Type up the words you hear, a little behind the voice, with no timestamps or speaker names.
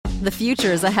The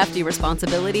future is a hefty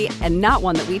responsibility and not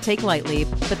one that we take lightly.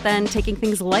 But then taking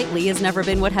things lightly has never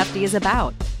been what Hefty is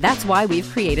about. That's why we've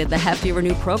created the Hefty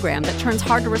Renew program that turns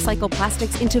hard-to-recycle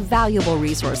plastics into valuable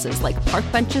resources like park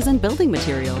benches and building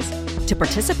materials. To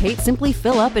participate, simply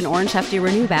fill up an orange Hefty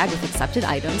Renew bag with accepted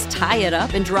items, tie it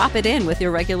up, and drop it in with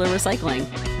your regular recycling.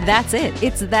 That's it.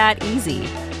 It's that easy.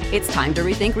 It's time to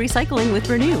rethink recycling with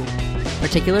Renew.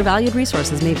 Particular valued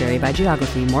resources may vary by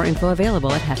geography. More info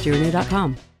available at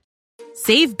heftyrenew.com.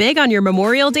 Save big on your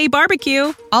Memorial Day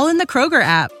barbecue, all in the Kroger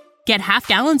app. Get half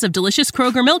gallons of delicious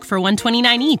Kroger milk for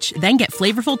 $1.29 each. Then get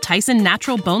flavorful Tyson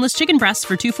natural boneless chicken breasts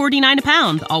for $2.49 a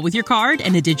pound, all with your card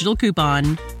and a digital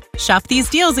coupon. Shop these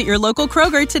deals at your local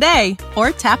Kroger today,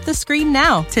 or tap the screen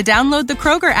now to download the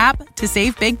Kroger app to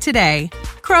save big today.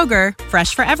 Kroger,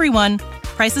 fresh for everyone.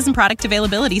 Prices and product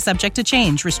availability subject to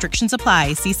change. Restrictions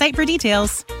apply. See site for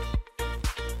details.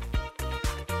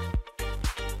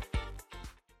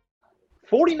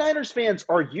 49ers fans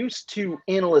are used to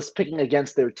analysts picking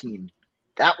against their team.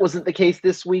 That wasn't the case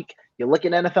this week. You look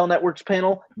at NFL Network's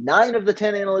panel, 9 of the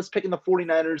 10 analysts picking the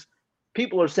 49ers.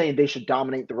 People are saying they should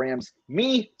dominate the Rams.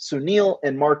 Me, Sunil,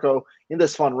 and Marco in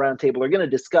this fun roundtable are going to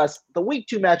discuss the Week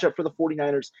 2 matchup for the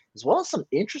 49ers, as well as some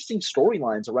interesting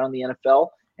storylines around the NFL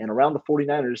and around the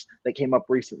 49ers that came up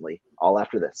recently, all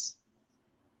after this.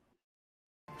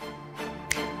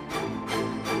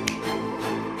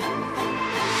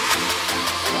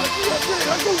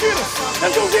 Let's go get him.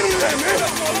 Let's go get him today, man.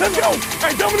 Let's go.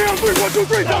 Hey, dominate on 3. 1, 2,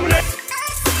 3. Dominate.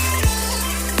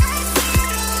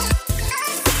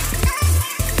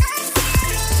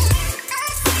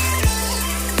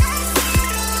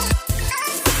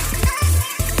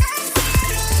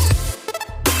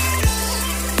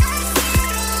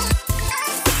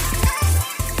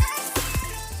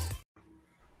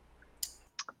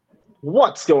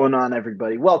 What's going on,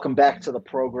 everybody? Welcome back to the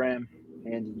program.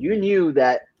 And you knew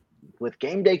that with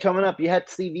game day coming up, you had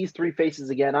to see these 3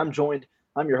 faces again. I'm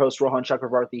your host, Rohan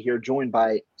Chakravarti here, joined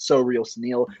by So Real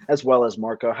Sunil, as well as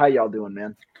Marco. How y'all doing,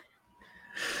 man?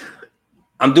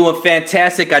 I'm doing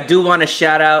fantastic. I do want to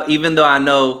shout out, even though I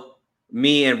know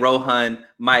me and Rohan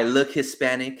might look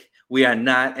Hispanic, we are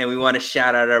not. And we want to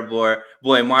shout out our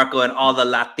boy Marco and all the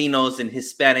Latinos and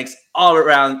Hispanics all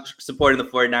around supporting the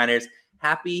 49ers.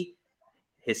 Happy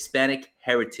Hispanic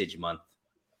Heritage Month.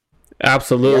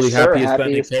 Absolutely. Yes, sir. Happy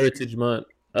Hispanic Heritage Month.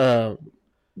 I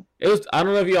don't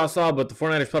know if y'all saw, but the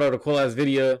 49ers put out a cool ass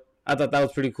video. I thought that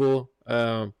was pretty cool.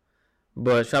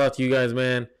 But shout out to you guys,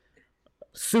 man.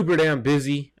 Super damn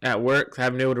busy at work,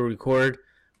 haven't been able to record.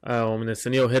 And then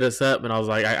Sunil hit us up, and I was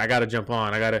like, I gotta jump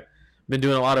on. Been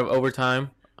doing a lot of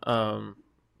overtime, and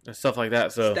stuff like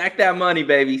that. So stack that money,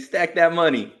 baby. Stack that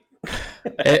money.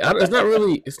 It's not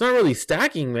really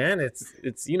stacking, man. It's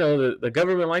the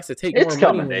government likes to take more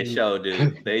coming. money.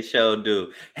 They sure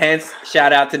do. Hence,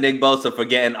 shout out to Nick Bosa for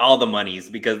getting all the monies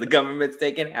because the government's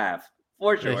taking half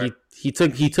for sure. Yeah,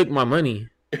 he took my money.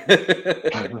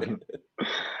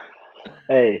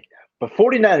 Hey, but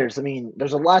 49ers, I mean,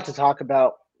 there's a lot to talk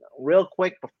about real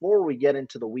quick before we get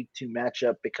into the Week 2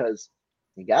 matchup because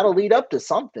you got to lead up to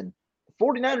something. The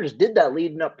 49ers did that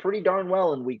leading up pretty darn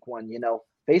well in Week 1,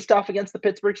 Faced off against the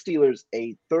Pittsburgh Steelers,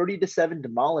 a 30-7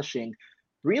 demolishing,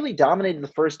 really dominated the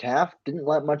first half, didn't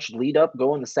let much lead up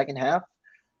go in the second half.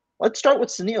 Let's start with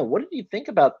Sunil. What did you think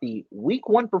about the Week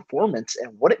 1 performance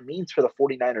and what it means for the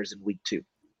 49ers in Week 2?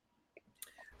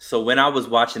 So when I was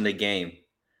watching the game,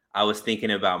 I was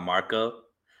thinking about Marco.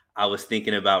 I was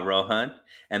thinking about Rohan.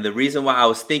 And the reason why I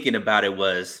was thinking about it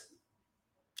was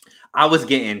I was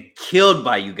getting killed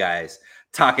by you guys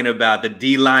talking about the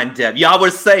D-line depth. Y'all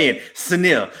were saying,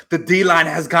 Sunil, the D-line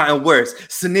has gotten worse.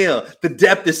 Sunil, the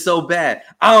depth is so bad.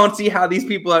 I don't see how these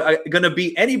people are going to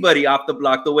beat anybody off the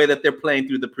block the way that they're playing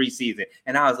through the preseason.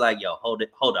 And I was like, yo, hold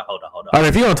on. All right,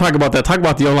 if you don't talk about that, talk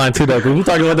about the O-line too, though. Because we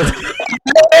talking about that.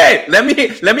 Hey, let me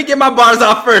get my bars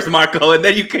off first, Marco, and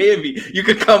then you can hit me. You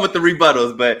could come with the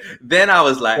rebuttals. But then I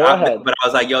was like,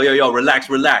 yo,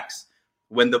 relax.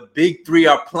 When the big 3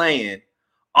 are playing,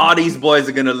 all these boys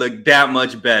are going to look that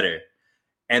much better.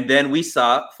 And then we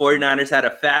saw 49ers had a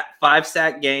fat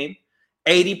 5-sack game.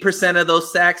 80% of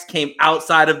those sacks came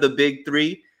outside of the big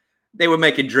 3. They were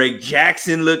making Drake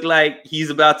Jackson look like he's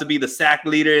about to be the sack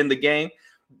leader in the game.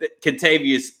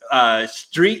 Contavious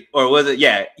Street, or was it?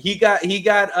 Yeah, he got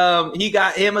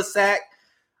him a sack.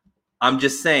 I'm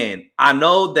just saying, I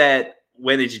know that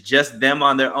when it's just them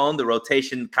on their own, the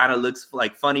rotation kind of looks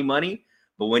like funny money.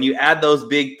 But when you add those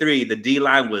big 3, the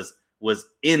D-line was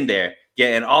in there,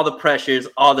 getting all the pressures,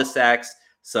 all the sacks.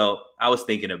 So I was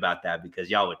thinking about that because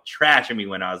y'all were trashing me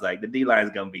when I was like, the D-line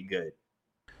is going to be good.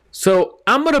 So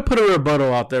I'm gonna put a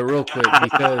rebuttal out there real quick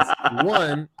because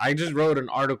one, I just wrote an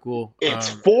article. It's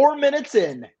 4 minutes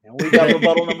in, and we got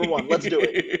rebuttal number one. Let's do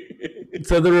it.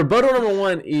 So the rebuttal number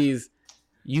one is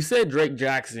you said Drake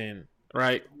Jackson,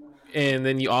 right? And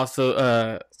then you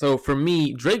also so for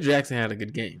me, Drake Jackson had a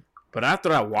good game. But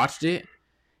after I watched it,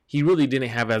 he really didn't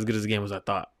have as good as a game as I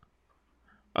thought.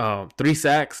 3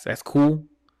 sacks, that's cool.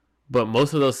 But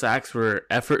most of those sacks were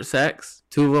effort sacks.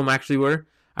 2 of them actually were.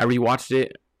 I rewatched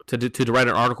it to write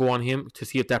an article on him to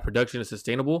see if that production is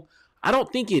sustainable. I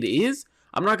don't think it is.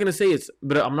 I'm not gonna say it's,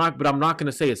 but I'm not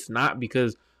gonna say it's not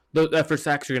because those effort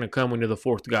sacks are gonna come when you're the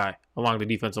 4th guy along the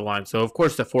defensive line. So of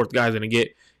course the 4th guy is gonna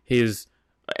get his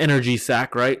energy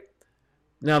sack, right?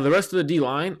 Now the rest of the D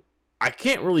line, I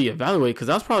can't really evaluate because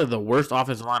that was probably the worst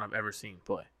offensive line I've ever seen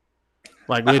play.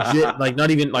 Like legit, like not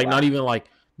even like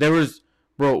there was,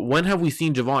 bro. When have we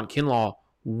seen Javon Kinlaw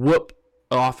whoop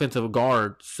an offensive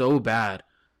guard so bad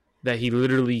that he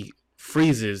literally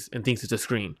freezes and thinks it's a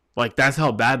screen? Like that's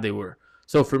how bad they were.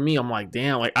 So for me, I'm like,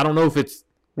 damn. Like I don't know if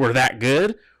we're that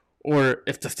good or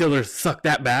if the Steelers suck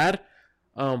that bad.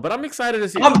 But I'm excited to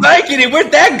see. I'm banking it. We're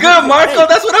that good, Marco.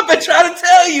 That's what I've been trying to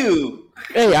tell you.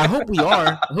 Hey, I hope we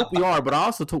are. But we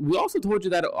also told you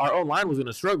that our own line was going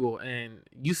to struggle, and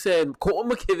you said Colton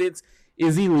McKivitz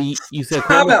is elite. You said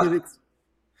Colton McKivitz.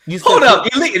 Hold up,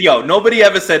 elite. Yo, nobody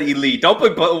ever said elite. Don't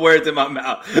put words in my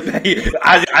mouth.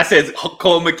 I said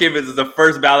Colton McKivitz is the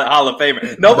first ballot Hall of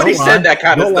Famer. Nobody said that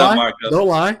kind of stuff, Marco. Don't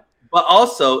lie. But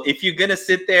also, if you're gonna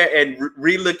sit there and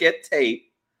relook at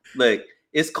tape, look,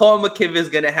 is Colton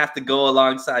McKivitz gonna have to go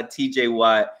alongside T.J.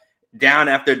 Watt down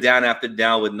after down after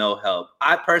down with no help?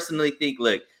 I personally think,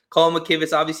 look, Colton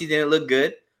McKivitz obviously didn't look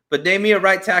good, but name me a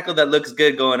right tackle that looks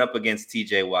good going up against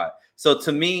T.J. Watt. So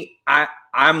to me,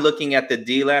 I'm looking at the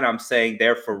D-line. I'm saying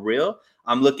they're for real.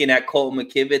 I'm looking at Colton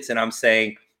McKivitz, and I'm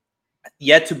saying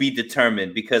yet to be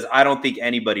determined because I don't think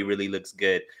anybody really looks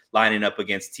good lining up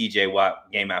against T.J.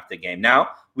 Watt game after game. Now,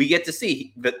 we get to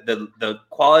see the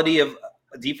quality of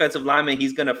defensive lineman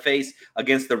he's going to face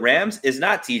against the Rams is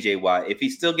not T.J. Watt. If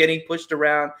he's still getting pushed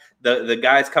around, the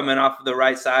guys coming off of the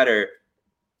right side are,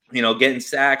 getting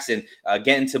sacks and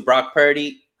getting to Brock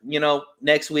Purdy,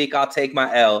 next week I'll take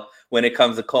my L when it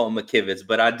comes to Colton McKivitz.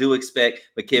 But I do expect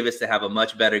McKivitz to have a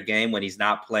much better game when he's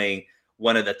not playing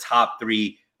one of the top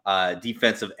 3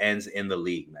 defensive ends in the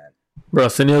league, man. Bro,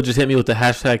 Sunil just hit me with the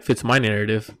hashtag fits my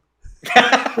narrative.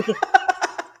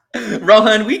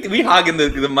 Rohan, we hogging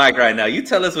the mic right now. You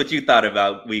tell us what you thought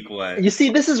about week 1. You see,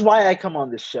 this is why I come on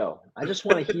this show. I just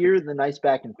want to hear the nice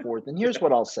back and forth. And here's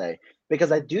what I'll say,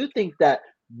 because I do think that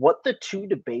what the 2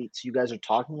 debates you guys are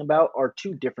talking about are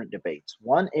 2 different debates.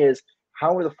 One is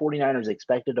how are the 49ers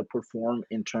expected to perform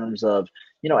in terms of,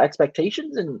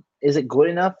 expectations, and is it good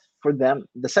enough for them?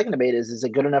 The second debate is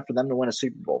it good enough for them to win a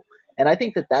Super Bowl? And I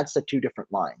think that that's the 2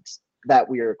 different lines that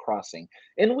we are crossing.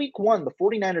 In week 1, the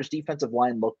 49ers defensive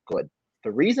line looked good.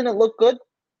 The reason it looked good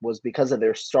was because of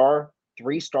their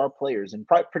 3 star players, and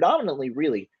predominantly,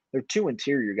 really, they're 2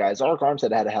 interior guys. Arik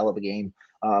Armstead had a hell of a game.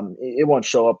 It won't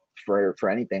show up for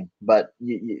anything, but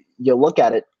you look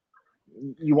at it.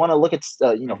 You want to look at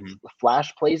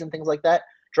flash plays and things like that.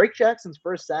 Drake Jackson's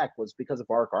first sack was because of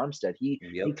Arik Armstead. He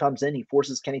comes in, he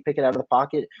forces Kenny Pickett out of the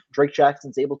pocket. Drake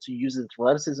Jackson's able to use his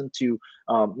athleticism to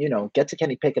get to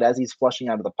Kenny Pickett as he's flushing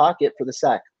out of the pocket for the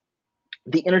sack.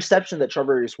 The interception that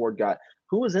Charvarius Ward got,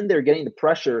 who was in there getting the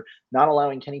pressure, not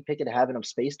allowing Kenny Pickett to have enough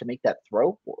space to make that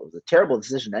throw? Well, it was a terrible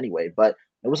decision anyway, but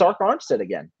it was Arik Armstead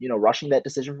again, rushing that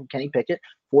decision from Kenny Pickett,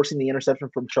 forcing the interception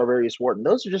from Charvarius Ward. And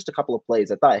those are just a couple of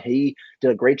plays. I thought he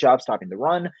did a great job stopping the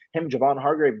run. Him, Javon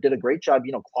Hargrave did a great job,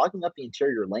 clogging up the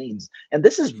interior lanes. And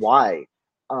this is why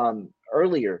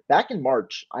earlier, back in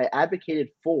March, I advocated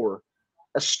for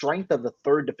a strength of the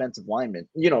 3rd defensive lineman,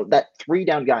 that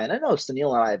 3-down guy. And I know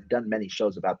Sunil and I have done many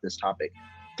shows about this topic.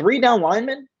 3-down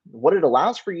lineman, what it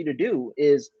allows for you to do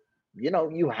is,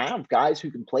 you have guys who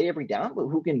can play every down, but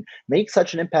who can make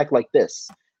such an impact like this.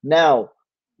 Now,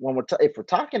 when if we're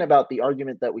talking about the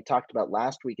argument that we talked about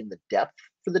last week in the depth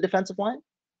for the defensive line,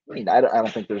 I mean, I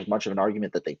don't think there's much of an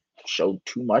argument that they showed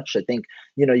too much. I think,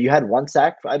 you had 1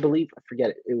 sack, I believe. I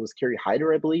forget, it was Kerry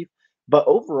Hyder, I believe. But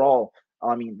overall,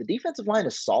 I mean, the defensive line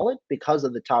is solid because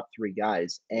of the top 3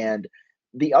 guys. And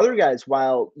the other guys,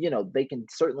 while, they can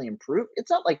certainly improve, it's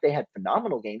not like they had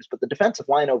phenomenal games, but the defensive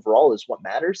line overall is what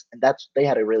matters. And they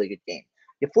had a really good game.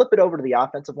 You flip it over to the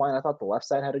offensive line. I thought the left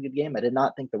side had a good game. I did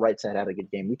not think the right side had a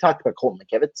good game. We talked about Colton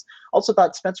McKivitz. Also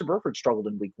thought Spencer Burford struggled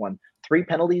in week 1. 3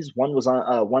 penalties. One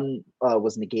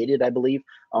was negated, I believe.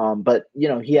 But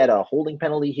he had a holding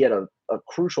penalty. He had a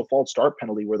crucial false start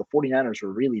penalty where the 49ers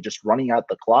were really just running out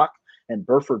the clock and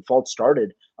Burford false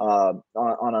started on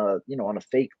a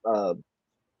fake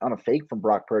from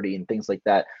Brock Purdy and things like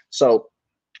that. So,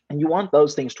 and you want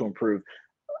those things to improve.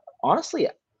 Honestly,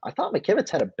 I thought McKivitz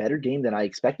had a better game than I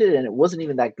expected, and it wasn't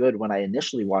even that good when I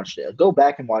initially watched it. Go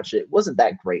back and watch it; it wasn't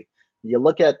that great. You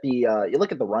look at the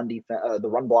run defense, the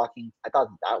run blocking. I thought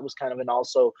that was kind of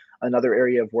also another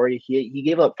area of worry. He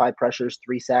gave up 5 pressures,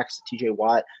 3 sacks to T.J.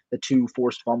 Watt, the 2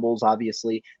 forced fumbles.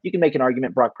 Obviously, you can make an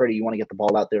argument, Brock Purdy, you want to get the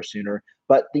ball out there sooner.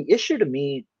 But the issue to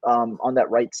me on that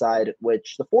right side,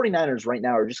 which the 49ers right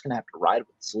now are just going to have to ride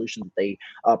with the solution that they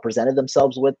presented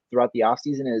themselves with throughout the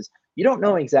offseason, is you don't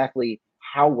know exactly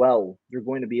how well you're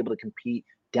going to be able to compete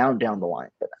down the line.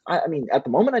 But I mean, at the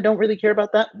moment, I don't really care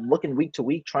about that. I'm looking week to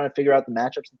week, trying to figure out the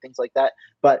matchups and things like that.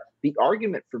 But the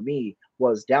argument for me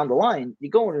was down the line, you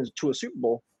go into a Super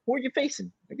Bowl, who are you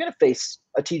facing? You're going to face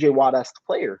a TJ Watt-esque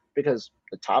player because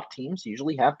the top teams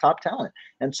usually have top talent.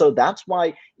 And so that's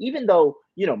why, even though,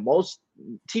 most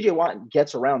TJ Watt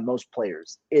gets around most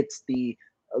players, it's the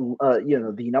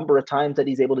the number of times that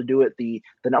he's able to do it, the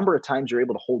number of times you're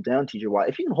able to hold down TJ Watt.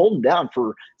 If you can hold him down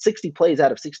for 60 plays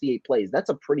out of 68 plays, that's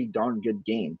a pretty darn good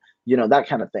game, that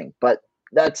kind of thing. But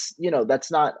that's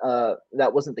not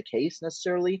that wasn't the case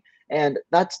necessarily. And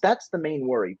that's the main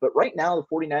worry. But right now, the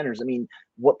 49ers, I mean,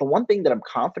 the one thing that I'm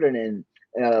confident in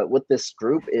with this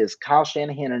group is Kyle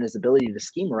Shanahan and his ability to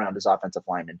scheme around his offensive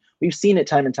linemen. We've seen it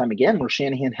time and time again where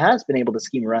Shanahan has been able to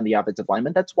scheme around the offensive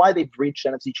linemen. That's why they've reached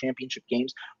NFC championship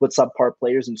games with subpar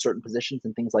players in certain positions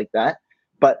and things like that.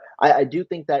 But I do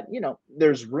think that,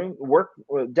 there's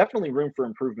definitely room for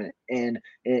improvement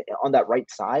on that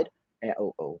right side. And,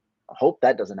 I hope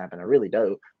that doesn't happen. I really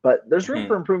do. But there's room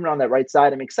for improvement on that right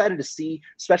side. I'm excited to see,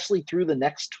 especially through the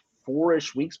next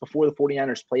 4-ish weeks before the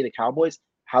 49ers play the Cowboys,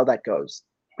 how that goes.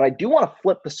 But I do want to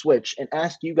flip the switch and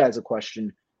ask you guys a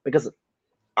question because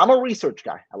I'm a research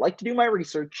guy. I like to do my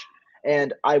research.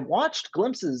 And I watched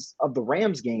glimpses of the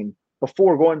Rams game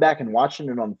before going back and watching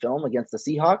it on film against the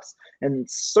Seahawks. And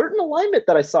certain alignment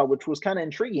that I saw, which was kind of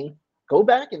intriguing, go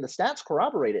back and the stats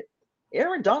corroborate it.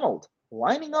 Aaron Donald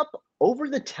lining up over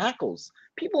the tackles.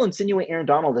 People insinuate Aaron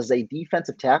Donald as a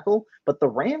defensive tackle, but the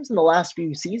Rams in the last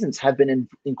few seasons have been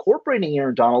incorporating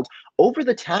Aaron Donald over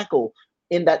the tackle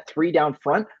in that 3 down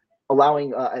front,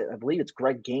 allowing, I believe it's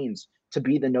Greg Gaines to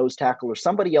be the nose tackle or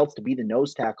somebody else to be the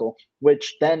nose tackle,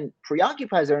 which then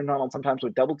preoccupies Aaron Donald sometimes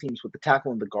with double teams with the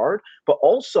tackle and the guard, but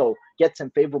also gets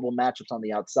him favorable matchups on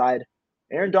the outside.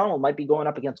 Aaron Donald might be going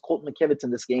up against Colton McKivitz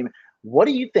in this game. What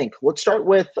do you think? Let's start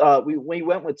with we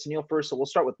went with Sunil first, so we'll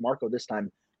start with Marco this time.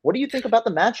 What do you think about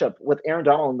the matchup with Aaron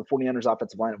Donald and the 49ers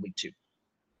offensive line in week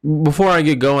 2? Before I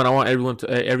get going, I want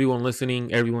everyone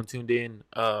listening, everyone tuned in,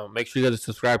 make sure you guys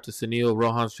subscribe to Sunil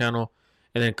Rohan's channel,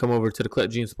 and then come over to the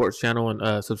Colette Jean Sports channel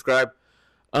and subscribe.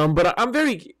 But I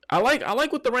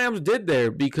like what the Rams did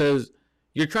there because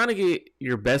you're trying to get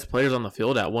your best players on the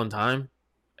field at one time.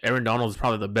 Aaron Donald is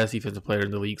probably the best defensive player in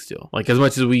the league still. Like, as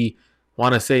much as we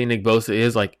want to say Nick Bosa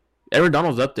is, like, Aaron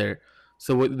Donald's up there.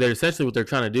 So what they're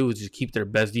trying to do is just keep their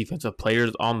best defensive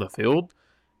players on the field,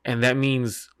 and that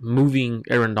means moving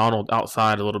Aaron Donald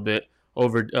outside a little bit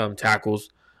over tackles.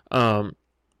 I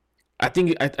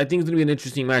think it's going to be an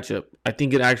interesting matchup. I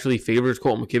think it actually favors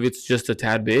Colton McKivitz just a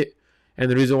tad bit,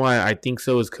 and the reason why I think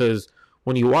so is because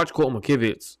when you watch Colton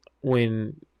McKivitz,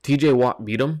 when TJ Watt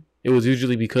beat him, it was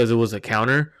usually because it was a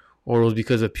counter or it was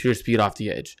because of pure speed off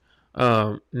the edge.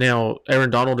 Now,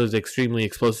 Aaron Donald is extremely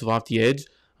explosive off the edge.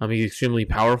 He's extremely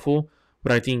powerful.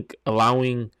 But I think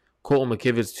allowing Colton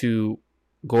McKivitz to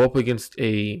go up against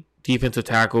a defensive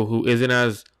tackle who isn't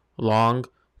as long,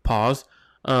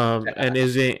 and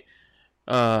isn't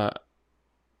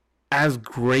as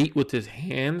great with his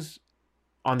hands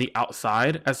on the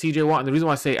outside as TJ Watt. And the reason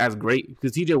why I say as great,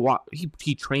 because TJ Watt,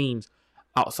 he trains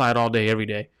outside all day, every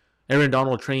day. Aaron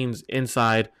Donald trains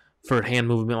inside for hand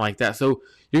movement like that. So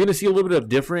you're going to see a little bit of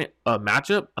different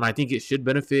matchup, and I think it should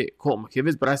benefit Colton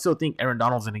McKivitz, but I still think Aaron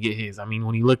Donald's going to get his. I mean,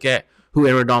 when you look at who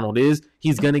Aaron Donald is,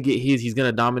 he's going to get his. He's going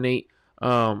to dominate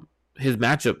his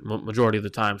matchup majority of the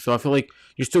time. So I feel like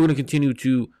you're still going to continue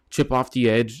to chip off the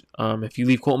edge. If you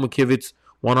leave Colton McKivitz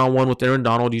one-on-one with Aaron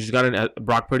Donald, you just got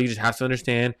Brock Purdy just has to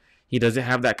understand he doesn't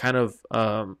have that kind of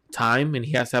time, and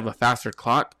he has to have a faster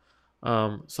clock.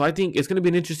 So I think it's going to be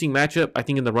an interesting matchup. I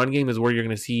think in the run game is where you're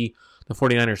going to see the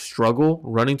 49ers struggle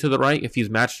running to the right if he's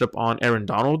matched up on Aaron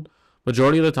Donald.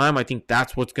 Majority of the time, I think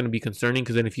that's what's going to be concerning,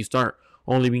 because then if you start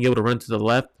only being able to run to the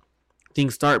left,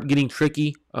 things start getting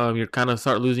tricky. You're kind of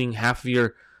start losing half of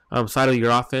your side of your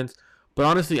offense. But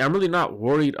honestly, I'm really not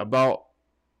worried about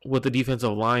what the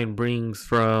defensive line brings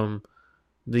from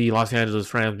the Los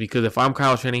Angeles Rams, because if I'm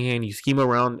Kyle Shanahan, you scheme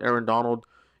around Aaron Donald,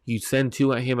 You send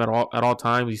two at him at all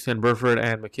times. You send Burford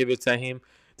and McKivitz at him.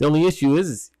 The only issue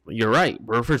is, you're right,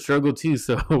 Burford struggled too.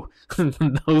 So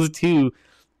those two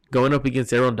going up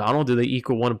against Aaron Donald, do they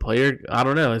equal one player? I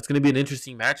don't know. It's going to be an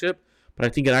interesting matchup, but I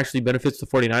think it actually benefits the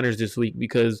 49ers this week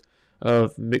because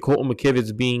of Colton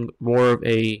McKivitz being more of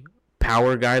a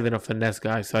power guy than a finesse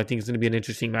guy. So I think it's going to be an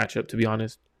interesting matchup, to be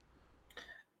honest.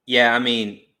 Yeah, I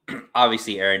mean,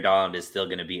 obviously Aaron Donald is still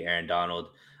going to be Aaron Donald.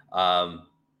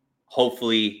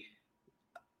 Hopefully,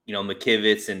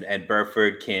 McKivitz and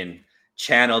Burford can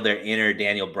channel their inner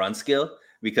Daniel Brunskill,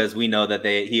 because we know that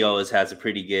he always has a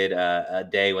pretty good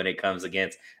day when it comes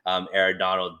against Aaron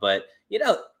Donald. But,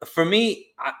 for me,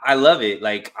 I love it.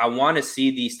 Like, I want to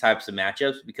see these types of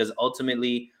matchups because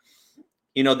ultimately,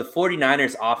 the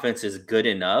 49ers offense is good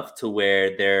enough to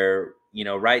where their,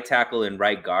 right tackle and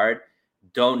right guard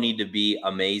don't need to be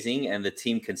amazing, and the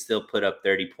team can still put up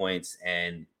 30 points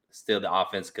and still the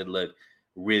offense could look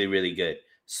really, really good.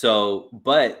 So,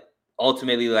 but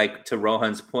ultimately, like to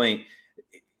Rohan's point,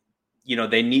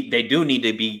 they do need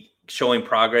to be showing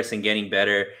progress and getting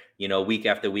better, week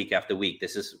after week after week.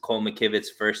 This is Cole McKivitz's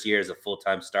first year as a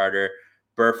full-time starter.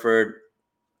 Burford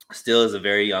still is a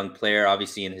very young player,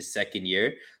 obviously in his second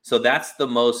year. So that's the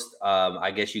most,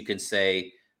 I guess you can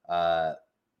say,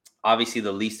 obviously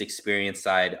the least experienced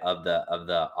side of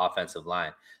the offensive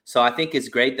line. So I think it's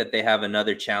great that they have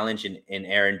another challenge in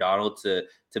Aaron Donald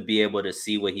to be able to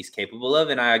see what he's capable of.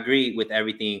 And I agree with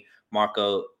everything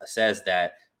Marco says,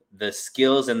 that the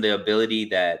skills and the ability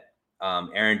that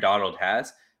Aaron Donald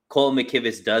has, Cole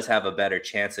McKivitz does have a better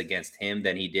chance against him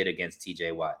than he did against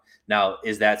TJ Watt. Now,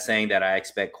 is that saying that I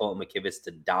expect Colton McKivitz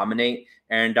to dominate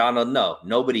Aaron Donald? No,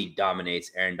 nobody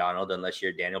dominates Aaron Donald unless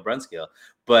you're Daniel Brunskill.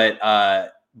 But I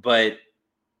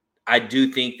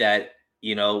do think that,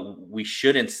 we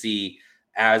shouldn't see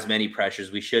as many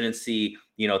pressures. We shouldn't see,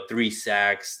 3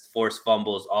 sacks, forced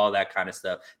fumbles, all that kind of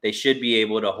stuff. They should be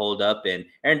able to hold up. And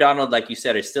Aaron Donald, like you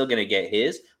said, is still going to get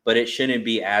his, but it shouldn't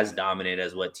be as dominant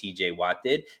as what TJ Watt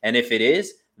did. And if it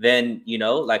is, then,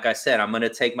 like I said, I'm going to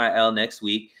take my L next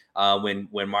week when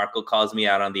Marco calls me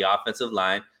out on the offensive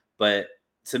line. But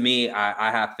to me, I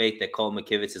have faith that Cole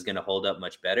McKivitz is going to hold up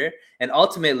much better. And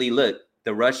ultimately, look,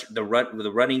 the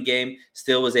running game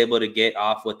still was able to get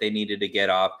off what they needed to get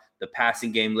off. The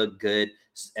passing game looked good,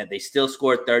 and they still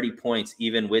scored 30 points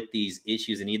even with these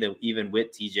issues, and even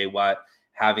with TJ Watt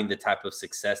having the type of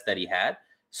success that he had.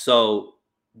 So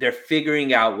they're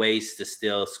figuring out ways to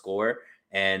still score.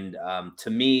 And to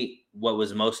me, what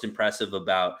was most impressive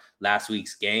about last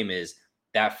week's game is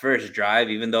that first drive,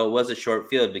 even though it was a short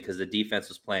field because the defense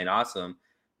was playing awesome,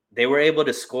 they were able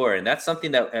to score. And that's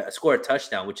something that score a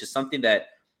touchdown, which is something that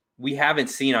we haven't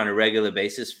seen on a regular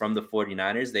basis from the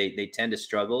 49ers. They tend to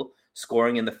struggle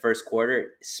scoring in the first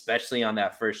quarter, especially on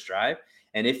that first drive.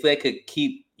 And if they could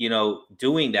keep,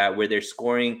 doing that, where they're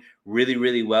scoring really,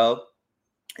 really well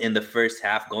in the first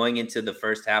half, going into the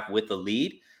first half with a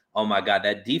lead, oh my God,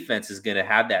 that defense is going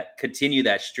to continue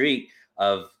that streak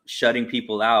of shutting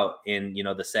people out in,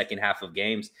 the second half of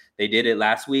games. They did it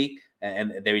last week,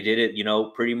 and they did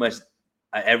it, pretty much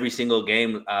every single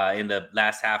game in the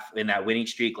last half in that winning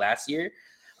streak last year,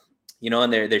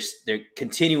 and they're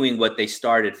continuing what they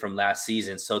started from last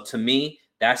season. So to me,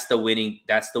 that's the winning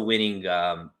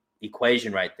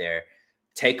equation right there.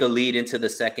 Take a lead into the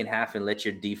second half and let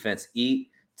your defense eat.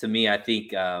 To me, I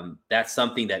think that's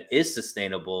something that is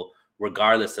sustainable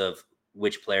regardless of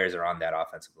which players are on that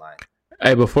offensive line.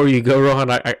 Hey, before you go,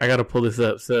 Rohan, I got to pull this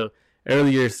up. So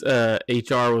earlier,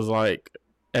 HR was like,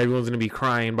 everyone's going to be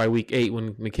crying by week 8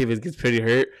 when McKivitz gets pretty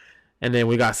hurt. And then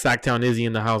we got Sacktown Izzy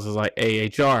in the house. Was like, hey,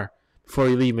 HR, before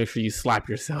you leave, make sure you slap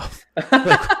yourself.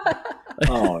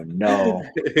 Oh, no.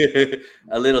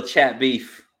 A little chat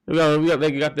beef. They're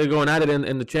going at it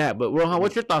in the chat. But Rohan,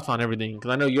 what's your thoughts on everything?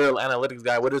 Because I know you're an analytics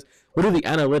guy. What do the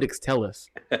analytics tell us?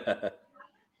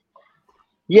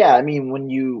 Yeah, I mean, when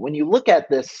you look at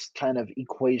this kind of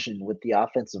equation with the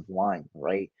offensive line,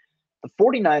 right? The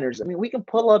 49ers, I mean, we can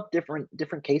pull up different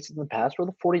cases in the past where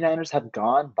the 49ers have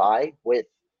gone by with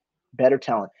better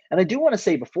talent. And I do want to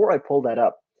say, before I pull that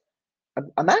up,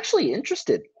 I'm actually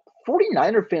interested.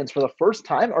 49er fans, for the first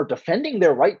time, are defending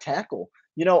their right tackle.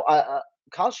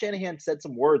 Kyle Shanahan said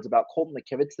some words about Colton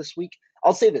McKivitz this week.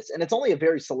 I'll say this, and it's only a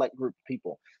very select group of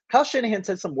people. Kyle Shanahan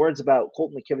said some words about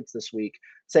Colton McKivitz this week,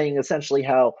 saying essentially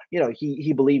how,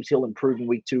 he believes he'll improve in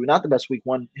week 2. Not the best week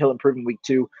 1, he'll improve in week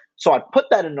 2. So I put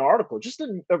that in an article, just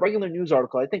a regular news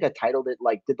article. I think I titled it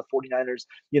like, did the 49ers,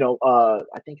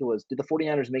 I think it was, did the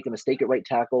 49ers make a mistake at right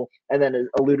tackle? And then it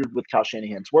alluded with Kyle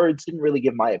Shanahan's words, didn't really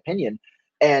give my opinion.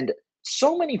 And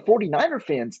so many 49er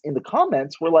fans in the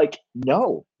comments were like,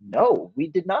 no, we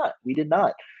did not. We did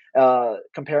not.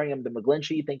 Comparing him to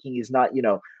McGlinchey, thinking he's not,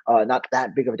 not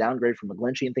that big of a downgrade from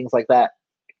McGlinchey and things like that.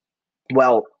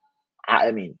 Well,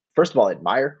 I mean, first of all, I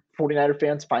admire 49er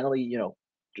fans finally,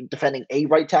 defending a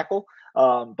right tackle.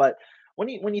 But when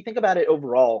you think about it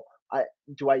overall,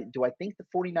 do I think the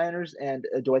 49ers and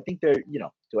do I think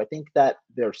that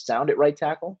they're sound at right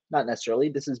tackle? Not necessarily.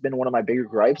 This has been one of my bigger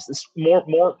gripes. This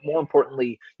more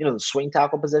importantly, the swing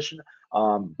tackle position.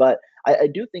 But I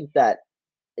do think that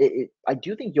I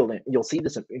do think you'll see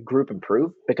this group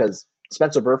improve because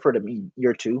Spencer Burford,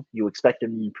 year 2, you expect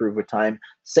him to improve with time.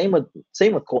 Same with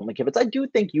Colton McKivitz. I do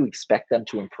think you expect them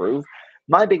to improve.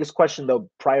 My biggest question, though,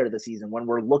 prior to the season, when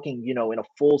we're looking, in a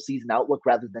full season outlook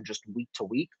rather than just week to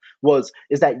week,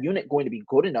 is that unit going to be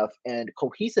good enough and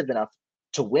cohesive enough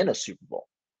to win a Super Bowl?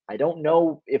 I don't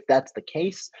know if that's the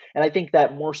case. And I think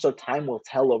that more so time will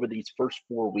tell over these first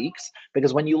 4 weeks,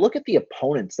 because when you look at the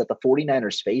opponents that the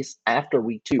 49ers face after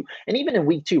week 2, and even in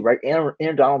week 2, right,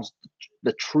 Aaron Donald's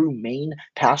the true main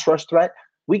pass rush threat.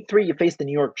 Week 3, you face the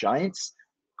New York Giants.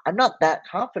 I'm not that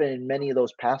confident in many of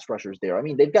those pass rushers there. I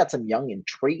mean, they've got some young,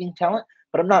 intriguing talent,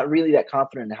 but I'm not really that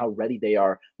confident in how ready they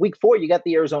are. Week 4, you got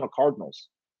the Arizona Cardinals.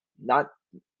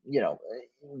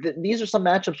 These are some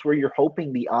matchups where you're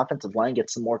hoping the offensive line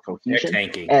gets some more cohesion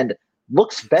and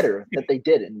looks better than they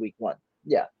did in week 1.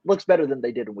 Yeah, looks better than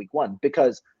they did in week 1,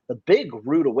 because the big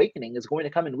rude awakening is going to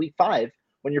come in week 5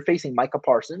 when you're facing Micah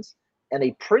Parsons and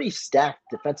a pretty stacked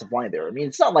defensive line there. I mean,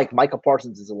 it's not like Micah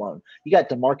Parsons is alone. You got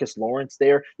DeMarcus Lawrence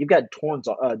there. You've got Torrance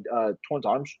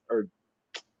Armstrong, or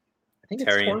I think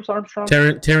it's Torrance Armstrong.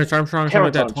 Terrence Armstrong,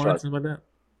 something like that.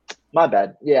 My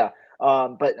bad. Yeah.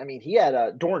 But I mean, he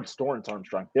had Dorrance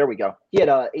Armstrong. There we go. He had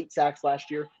 8 sacks last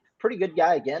year. Pretty good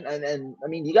guy again. And I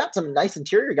mean, you got some nice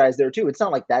interior guys there too. It's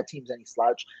not like that team's any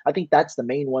slouch. I think that's the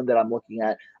main one that I'm looking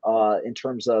at in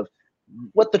terms of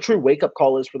what the true wake-up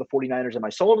call is for the 49ers. Am I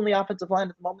sold on the offensive line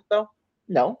at the moment, though?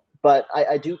 No. But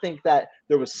I do think that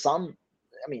there was some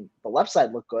 – I mean, the left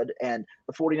side looked good, and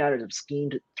the 49ers have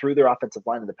schemed through their offensive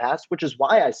line in the past, which is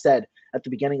why I said at the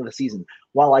beginning of the season,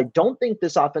 while I don't think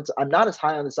this offense – I'm not as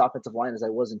high on this offensive line as I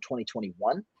was in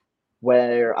 2021,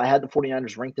 where I had the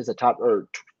 49ers ranked as a top – or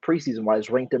preseason-wise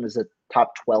ranked them as a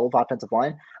top 12 offensive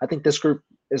line. I think this group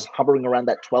is hovering around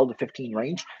that 12 to 15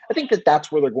 range. I think that that's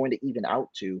where they're going to even out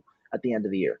to at the end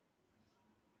of the year.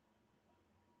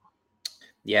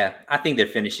 Yeah, I think they're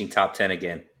finishing top 10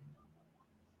 again.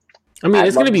 I mean,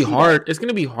 it's going to be hard. It's going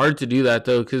to be hard to do that,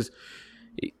 though, because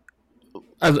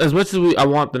as much as I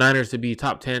want the Niners to be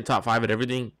top 10, top 5 at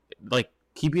everything, like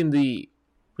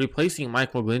replacing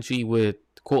Mike McGlinchey with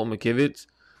Colton McKivitz,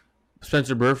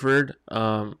 Spencer Burford,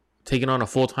 taking on a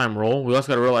full-time role. We also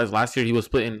got to realize last year he was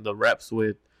splitting the reps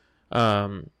with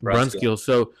Brunskill.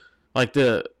 So, like,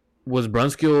 was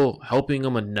Brunskill helping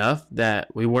him enough that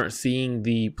we weren't seeing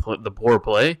the poor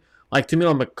play? Like, to me,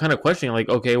 I'm kind of questioning, like,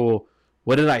 okay, well,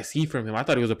 what did I see from him? I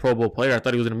thought he was a Pro Bowl player. I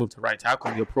thought he was going to move to right tackle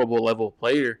and be a Pro Bowl level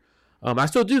player. I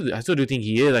still do think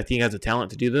he is. I think he has the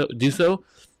talent to do so.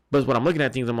 But when I'm looking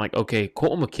at things, I'm like, okay,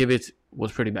 Colton McKivitz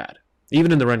was pretty bad,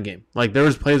 even in the run game. Like, there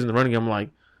was plays in the run game, I'm like,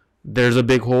 there's a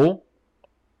big hole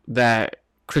that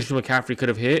Christian McCaffrey could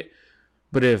have hit.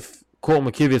 But if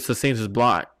Colton McKivitz sustains his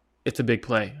block, it's a big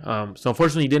play. So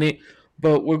unfortunately, he didn't.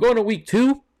 But we're going to week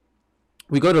 2.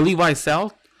 We go to Levi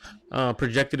South,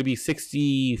 projected to be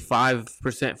 65%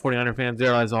 49er fans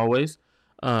there as always.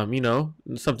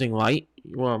 Something light.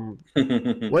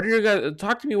 What are your guys?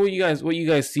 Talk to me what you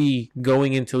guys see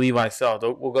going into Levi South.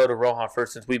 We'll go to Rohan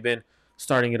first since we've been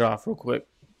starting it off real quick.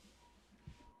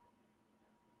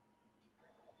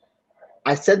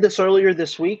 I said this earlier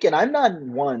this week, and I'm not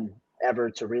one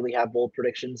ever to really have bold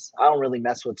predictions. I don't really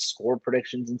mess with score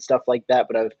predictions and stuff like that,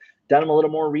 but I've done them a little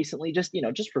more recently, just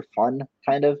for fun,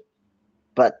 kind of.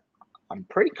 But I'm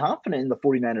pretty confident in the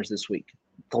 49ers this week.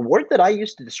 The word that I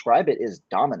used to describe it is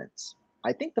dominance.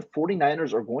 I think the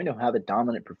 49ers are going to have a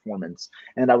dominant performance.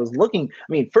 And I was looking,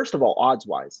 first of all,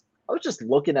 odds-wise, I was just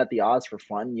looking at the odds for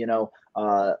fun,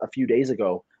 a few days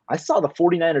ago. I saw the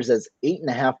 49ers as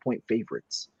 8.5-point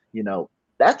favorites.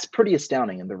 That's pretty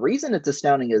astounding. And the reason it's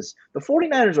astounding is the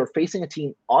 49ers are facing a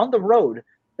team on the road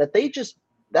that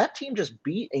that team just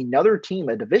beat another team,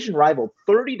 a division rival,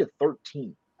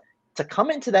 30-13. To come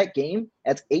into that game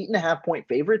as 8.5-point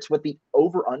favorites with the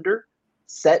over-under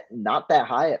set not that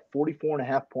high at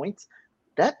 44.5 points,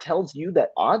 that tells you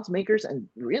that odds makers and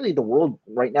really the world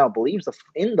right now believes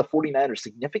in the 49ers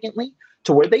significantly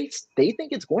to where they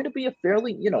think it's going to be a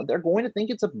fairly, they're going to think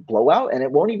it's a blowout, and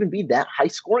it won't even be that high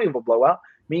scoring of a blowout.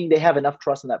 meaning they have enough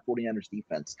trust in that 49ers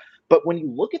defense. But when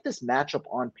you look at this matchup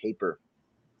on paper,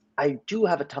 I do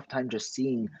have a tough time just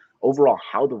seeing overall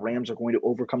how the Rams are going to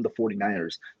overcome the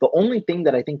 49ers. The only thing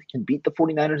that I think can beat the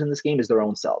 49ers in this game is their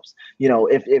own selves.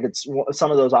 If it's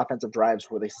some of those offensive drives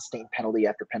where they sustain penalty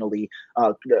after penalty,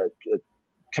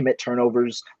 commit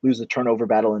turnovers, lose the turnover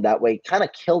battle in that way, kind of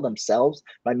kill themselves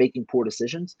by making poor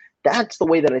decisions. That's the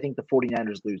way that I think the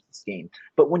 49ers lose this game.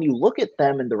 But when you look at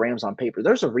them and the Rams on paper,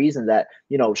 there's a reason that,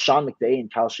 Sean McVay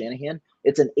and Kyle Shanahan,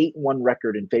 it's an 8-1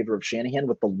 record in favor of Shanahan,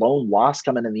 with the lone loss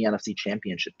coming in the NFC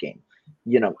Championship game.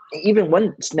 Even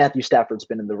when Matthew Stafford's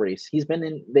been in the race, he's been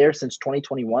in there since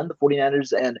 2021. The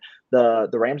 49ers and the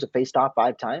Rams have faced off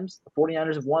 5 times. The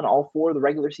 49ers have won all 4 of the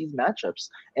regular season matchups.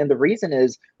 And the reason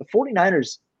is the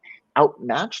 49ers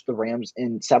outmatched the Rams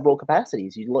in several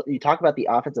capacities. You talk about the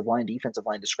offensive line, defensive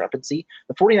line discrepancy.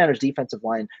 The 49ers defensive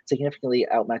line significantly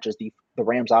outmatches the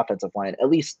Rams offensive line, at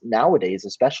least nowadays,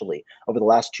 especially over the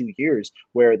last 2 years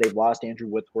where they've lost Andrew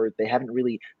Whitworth. They haven't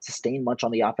really sustained much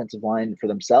on the offensive line for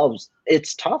themselves.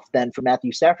 It's tough then for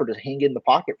Matthew Stafford to hang in the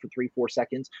pocket for 3-4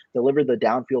 seconds, deliver the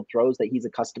downfield throws that he's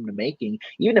accustomed to making.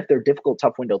 Even if they're difficult,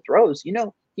 tough window throws,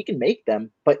 he can make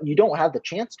them, but you don't have the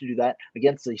chance to do that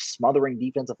against a smothering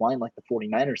defensive line like the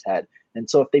 49ers had. And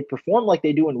so if they perform like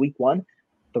they do in week 1,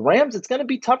 the Rams, it's going to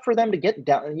be tough for them to get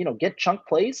down, get chunk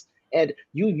plays. And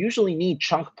you usually need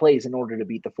chunk plays in order to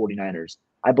beat the 49ers.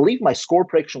 I believe my score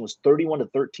prediction was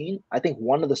 31-13. I think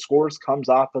one of the scores comes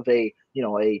off of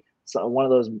one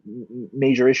of those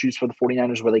major issues for the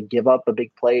 49ers where they give up a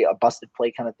big play, a busted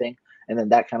play kind of thing. And then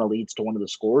that kind of leads to one of the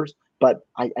scores. But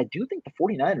I do think the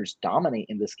 49ers dominate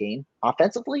in this game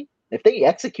offensively. If they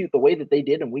execute the way that they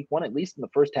did in week 1, at least in the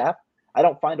first half, I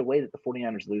don't find a way that the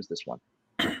 49ers lose this one.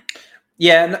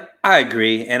 Yeah, I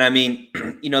agree. And I mean,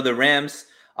 the Rams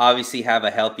obviously have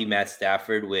a healthy Matt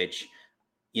Stafford, which,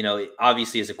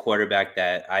 obviously is a quarterback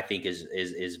that I think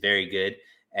is very good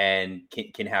and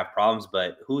can have problems.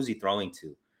 But who's he throwing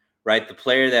to, right? The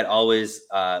player that always,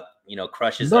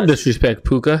 crushes Don't us. disrespect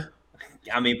Puka.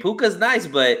 I mean, Puka's nice,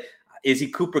 but is he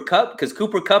Cooper Kupp? Because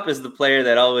Cooper Kupp is the player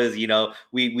that always,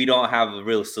 we don't have a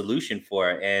real solution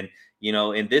for. And,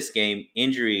 in this game,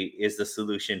 injury is the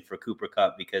solution for Cooper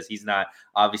Kupp because he's not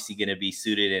obviously going to be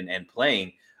suited and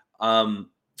playing.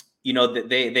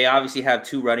 They obviously have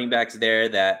 2 running backs there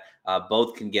that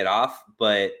both can get off.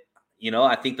 But,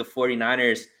 I think the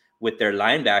 49ers with their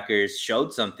linebackers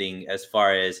showed something as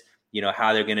far as,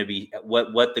 how they're going to be,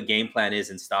 what the game plan is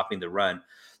in stopping the run.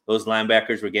 Those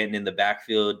linebackers were getting in the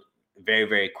backfield very,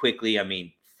 very quickly. I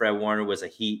mean, Fred Warner was a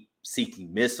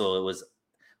heat-seeking missile. It was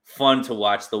fun to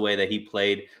watch the way that he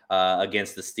played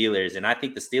against the Steelers. And I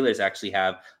think the Steelers actually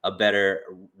have a better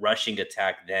rushing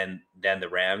attack than the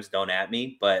Rams. Don't at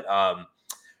me. But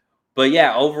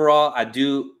yeah, overall, I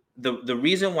do. The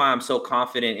reason why I'm so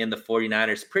confident in the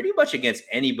 49ers pretty much against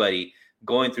anybody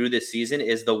going through this season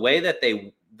is the way that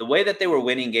they were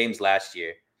winning games last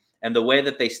year. And the way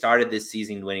that they started this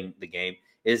season winning the game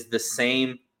is the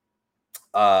same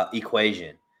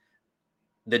equation.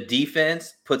 The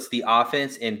defense puts the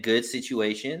offense in good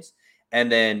situations,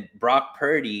 and then Brock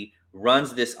Purdy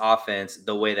runs this offense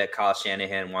the way that Kyle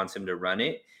Shanahan wants him to run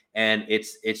it. And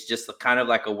it's just kind of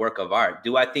like a work of art.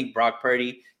 Do I think Brock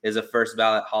Purdy is a first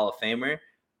ballot Hall of Famer?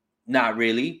 Not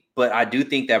really, but I do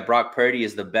think that Brock Purdy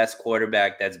is the best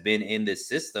quarterback that's been in this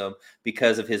system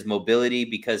because of his mobility,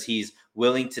 because he's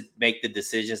willing to make the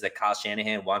decisions that Kyle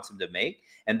Shanahan wants him to make.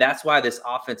 And that's why this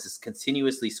offense is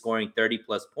continuously scoring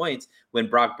 30-plus points when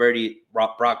Brock Purdy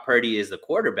is the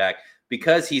quarterback,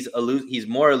 because he's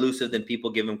more elusive than people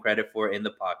give him credit for in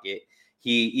the pocket.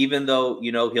 Even though,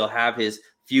 he'll have his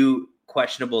few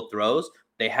questionable throws,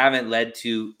 they haven't led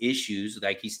to issues.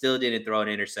 Like, he still didn't throw an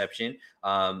interception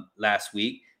last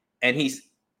week. And he's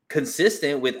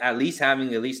consistent with at least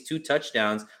having at least 2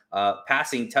 touchdowns,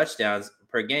 passing touchdowns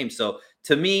per game. So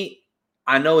to me,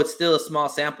 I know it's still a small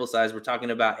sample size. We're talking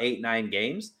about 8-9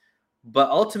 games. But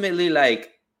ultimately,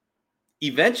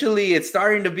 eventually it's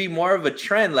starting to be more of a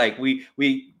trend. Like,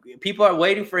 people are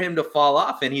waiting for him to fall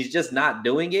off, and he's just not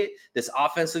doing it. This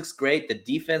offense looks great. The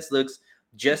defense looks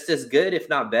just as good, if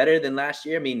not better, than last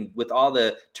year. I mean, with all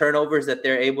the turnovers that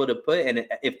they're able to put, and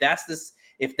if that's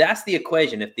the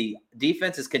equation, if the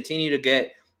defenses continue to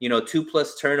get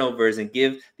 2+ turnovers and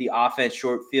give the offense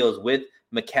short fields with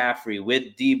McCaffrey,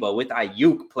 with Debo, with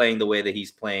Ayuk playing the way that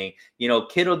he's playing,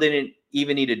 Kittle didn't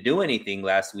even need to do anything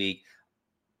last week.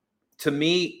 To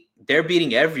me, they're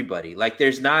beating everybody. Like,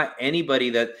 there's not anybody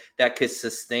that could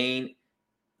sustain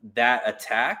that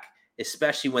attack,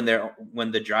 especially when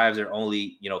the drives are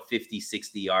only 50,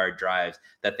 60-yard drives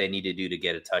that they need to do to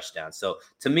get a touchdown. So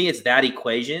to me, it's that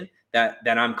equation that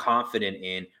I'm confident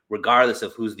in, regardless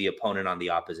of who's the opponent on the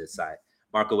opposite side.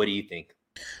 Marco, what do you think?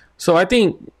 So I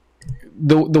think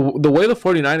the way the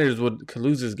 49ers could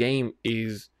lose this game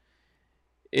is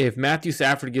if Matthew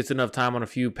Stafford gets enough time on a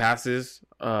few passes,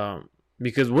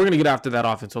 because we're going to get after that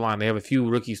offensive line. They have a few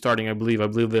rookies starting, I believe.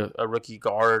 A rookie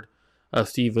guard,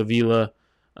 Steve Avila.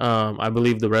 I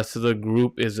believe the rest of the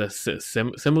group is a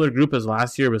similar group as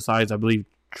last year, besides, I believe,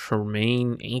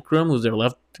 Tremaine Ankrum, who's their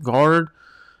left guard.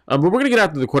 But we're going to get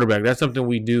after the quarterback. That's something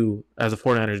we do as a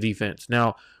 49ers defense.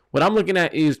 Now, what I'm looking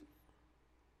at is,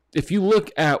 if you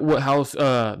look at how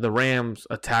the Rams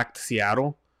attacked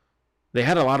Seattle, they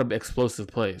had a lot of explosive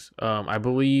plays. I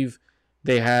believe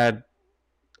they had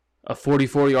a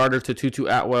 44-yarder to Tutu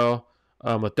Atwell,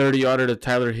 a 30-yarder to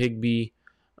Tyler Higbee,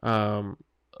 a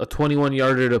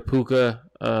 21-yarder to Puka,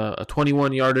 a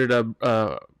 21-yarder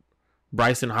to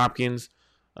Bryson Hopkins.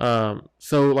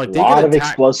 So like, they a lot of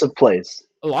explosive plays.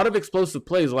 A lot of explosive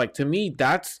plays. Like, to me,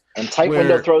 that's and tight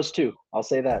window throws too. I'll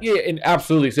say that. Yeah, and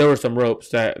absolutely, there were some ropes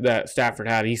that Stafford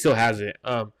had. He still has it.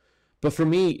 But for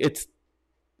me, it's,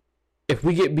 if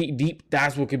we get beat deep,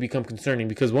 that's what could become concerning,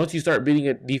 because once you start beating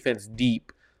a defense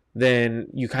deep, then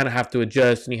you kind of have to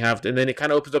adjust, and then it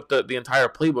kind of opens up the entire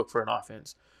playbook for an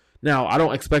offense. Now, I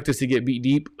don't expect us to get beat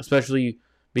deep, especially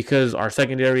because our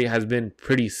secondary has been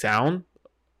pretty sound,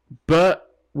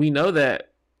 but we know that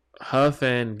Huff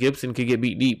and Gibson could get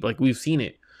beat deep. Like, we've seen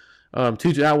it.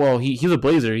 Tutu Atwell, he's a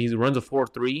blazer. He runs a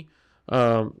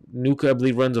 4.3. Nuka, I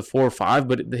believe, runs a 4.5,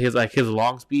 but his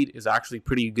long speed is actually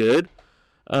pretty good.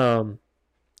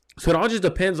 So it all just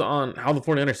depends on how the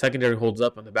 49ers secondary holds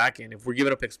up on the back end. If we're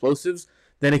giving up explosives,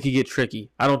 then it could get tricky.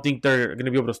 I don't think they're going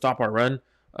to be able to stop our run.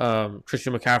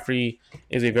 Christian McCaffrey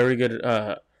is a very good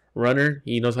runner.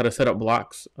 He knows how to set up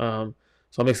blocks.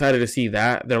 So I'm excited to see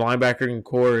that. Their linebacker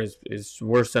core is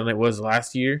worse than it was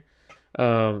last year.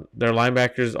 Their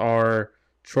linebackers are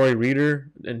Troy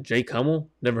Reader and Jake Hummel.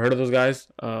 Never heard of those guys.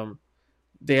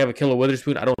 They have Ahkello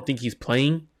Witherspoon. I don't think he's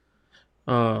playing.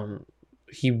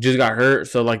 He just got hurt.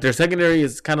 So, like, their secondary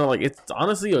is kind of like, it's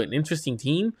honestly an interesting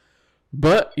team.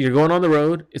 But you're going on the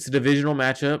road. It's a divisional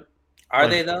matchup. Are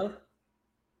they, though?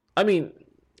 I mean,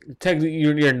 technically,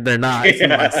 they're not. It's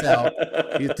myself.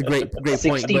 It's a great point.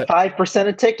 65%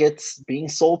 of tickets being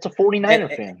sold to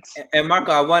 49er fans. And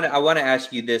Marco, I want to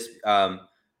ask you this,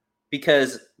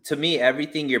 because to me,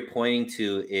 everything you're pointing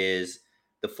to is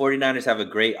the 49ers have a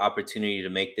great opportunity to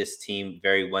make this team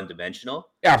very one-dimensional.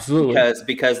 Absolutely.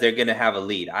 Because they're going to have a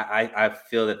lead. I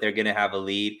feel that they're going to have a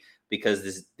lead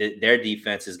because their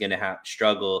defense is going to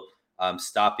struggle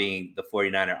stopping the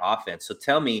 49er offense. So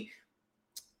tell me,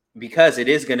 because it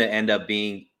is going to end up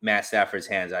being Matt Stafford's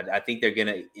hands, I think they're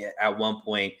going to, at one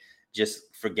point,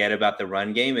 just forget about the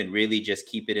run game and really just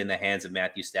keep it in the hands of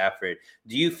Matthew Stafford.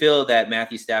 Do you feel that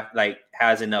Matthew Stafford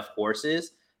has enough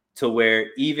horses to where,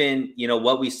 even,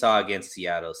 what we saw against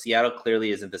Seattle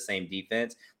clearly isn't the same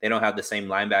defense. They don't have the same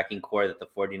linebacking core that the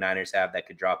 49ers have that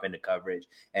could drop into coverage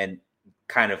and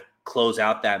kind of close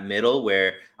out that middle,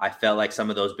 where I felt like some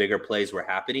of those bigger plays were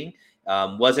happening.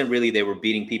 Wasn't really they were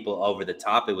beating people over the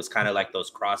top. It was kind of like those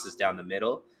crosses down the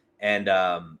middle and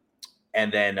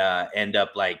then end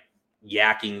up like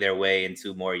yakking their way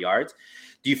into more yards.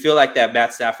 Do you feel like that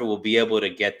Matt Stafford will be able to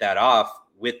get that off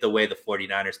with the way the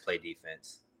 49ers play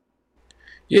defense?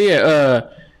 Yeah.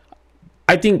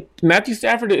 I think Matthew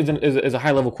Stafford is a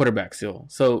high-level quarterback still.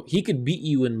 So he could beat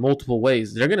you in multiple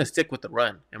ways. They're going to stick with the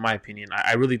run, in my opinion.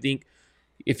 I really think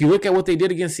if you look at what they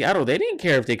did against Seattle, they didn't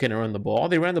care if they couldn't run the ball.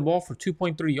 They ran the ball for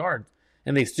 2.3 yards,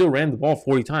 and they still ran the ball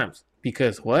 40 times.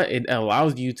 Because it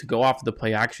allows you to go off the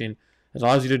play action. It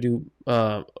allows you to do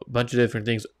a bunch of different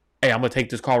things. Hey, I'm going to take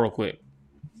this call real quick.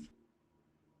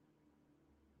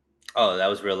 Oh, that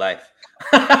was real life.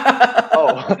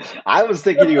 Oh, I was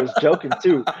thinking he was joking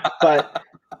too. But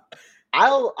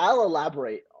I'll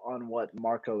elaborate on what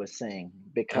Marco is saying,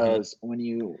 because when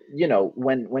you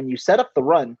set up the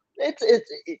run, it's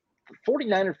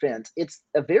 49er fans, it's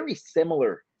a very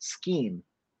similar scheme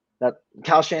that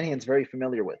Kyle Shanahan's very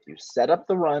familiar with. You set up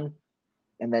the run,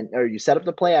 or you set up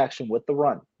the play action with the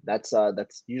run. That's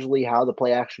usually how the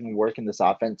play action will work in this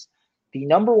offense. The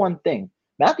number one thing,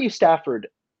 Matthew Stafford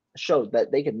showed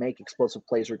that they could make explosive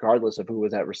plays regardless of who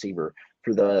was at receiver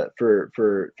for the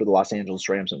Los Angeles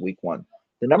Rams in week 1.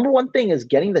 The number one thing is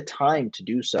getting the time to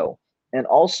do so. And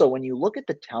also, when you look at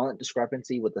the talent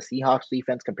discrepancy with the Seahawks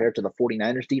defense compared to the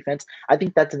 49ers defense, I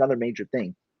think that's another major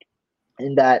thing.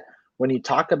 In that, when you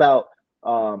talk about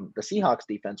the Seahawks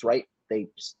defense, right, they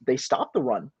stopped the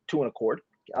run to an accord.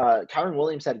 Kyron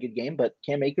Williams had a good game, but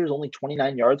Cam Akers only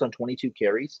 29 yards on 22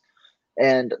 carries.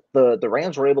 And the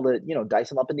Rams were able to, dice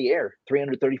them up in the air.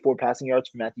 334 passing yards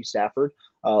from Matthew Stafford,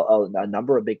 a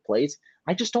number of big plays.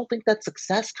 I just don't think that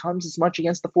success comes as much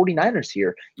against the 49ers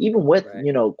here, even with,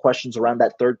 questions around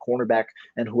that third cornerback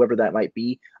and whoever that might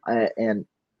be. And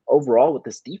overall, with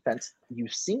this defense,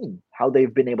 you've seen how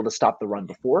they've been able to stop the run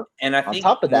before. And I think on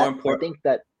top of that, I think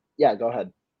that, yeah, go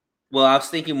ahead. Well, I was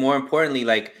thinking more importantly,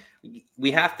 like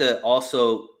we have to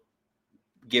also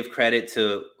give credit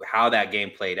to how that game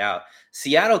played out.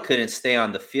 Seattle couldn't stay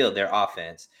on the field, their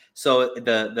offense. So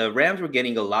the Rams were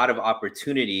getting a lot of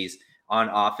opportunities on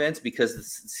offense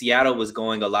because Seattle was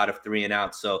going a lot of 3 and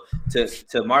out. So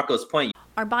to Marco's point,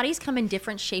 our bodies come in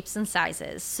different shapes and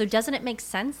sizes. So doesn't it make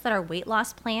sense that our weight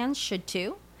loss plans should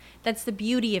too? That's the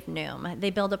beauty of Noom. They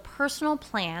build a personal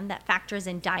plan that factors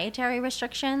in dietary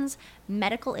restrictions,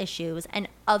 medical issues, and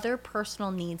other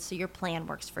personal needs so your plan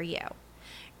works for you.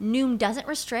 Noom doesn't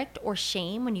restrict or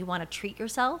shame when you want to treat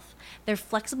yourself. Their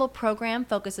flexible program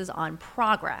focuses on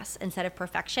progress instead of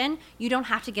perfection. You don't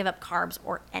have to give up carbs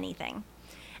or anything.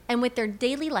 And with their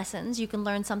daily lessons, you can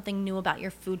learn something new about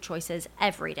your food choices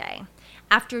every day.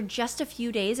 After just a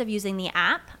few days of using the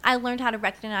app, I learned how to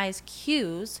recognize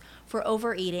cues for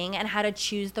overeating and how to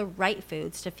choose the right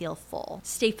foods to feel full.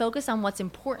 Stay focused on what's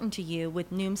important to you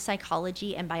with Noom's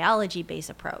psychology and biology-based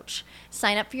approach.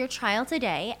 Sign up for your trial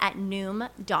today at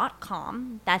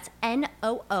Noom.com. That's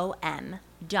Noom.com.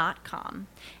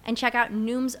 And check out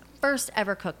Noom's first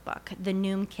ever cookbook, The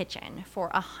Noom Kitchen, for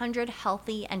 100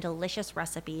 healthy and delicious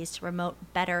recipes to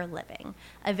promote better living.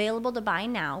 Available to buy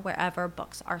now wherever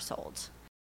books are sold.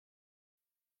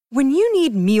 When you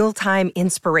need mealtime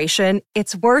inspiration,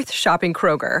 it's worth shopping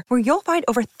Kroger, where you'll find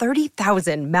over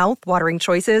 30,000 mouth-watering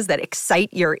choices that excite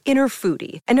your inner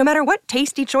foodie. And no matter what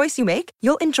tasty choice you make,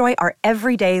 you'll enjoy our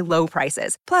everyday low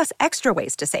prices, plus extra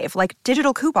ways to save, like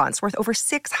digital coupons worth over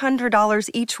 $600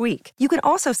 each week. You can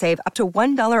also save up to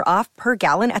 $1 off per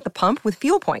gallon at the pump with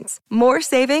fuel points. More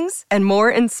savings and more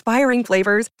inspiring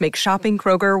flavors make shopping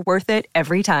Kroger worth it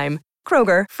every time.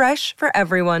 Kroger, fresh for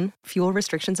everyone. Fuel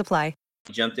restrictions apply.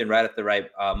 Jumped in right at the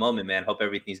right moment, man. Hope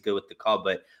everything's good with the call.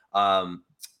 But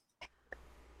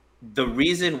the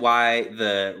reason why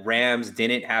the Rams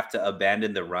didn't have to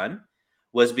abandon the run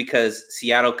was because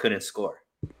Seattle couldn't score,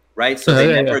 right? So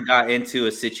they never got into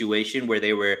a situation where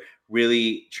they were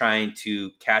really trying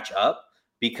to catch up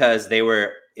because they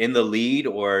were in the lead,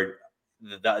 or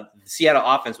the Seattle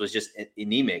offense was just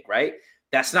anemic, right?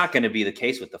 That's not going to be the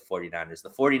case with the 49ers. The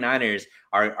 49ers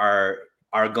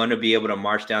are going to be able to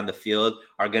march down the field,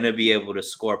 are going to be able to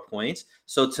score points.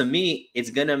 So to me, it's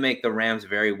going to make the Rams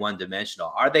very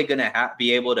one-dimensional. Are they going to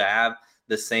be able to have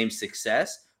the same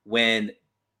success when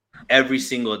every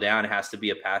single down has to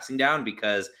be a passing down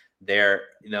because they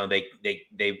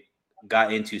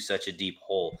got into such a deep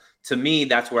hole? To me,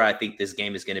 that's where I think this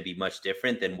game is going to be much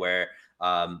different than where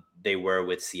they were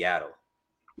with Seattle.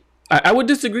 I would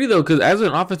disagree, though, because as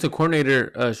an offensive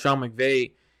coordinator, Sean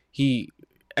McVay,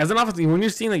 as an offensive, when you're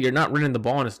seeing that you're not running the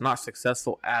ball and it's not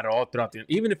successful at all throughout the,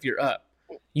 even if you're up,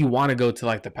 you want to go to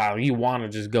like the pass. You want to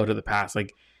just go to the pass.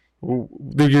 Like you're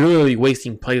literally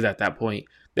wasting plays at that point.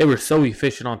 They were so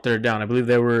efficient on third down. I believe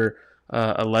they were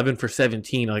 11 for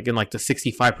 17, like in like the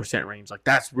 65% range. Like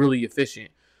that's really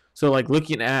efficient. So like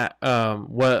looking at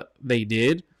what they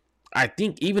did, I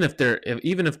think even if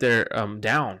they're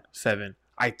down 7,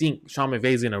 I think Sean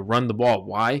McVay is going to run the ball.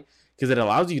 Why? Because it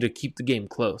allows you to keep the game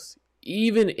close.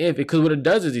 Because what it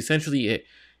does is essentially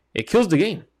it kills the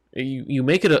game. You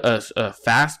make it a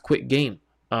fast, quick game.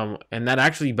 And that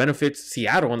actually benefits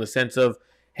Seattle in the sense of,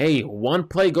 hey, one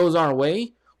play goes our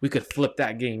way, we could flip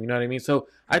that game. You know what I mean? So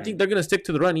I think they're going to stick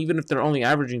to the run even if they're only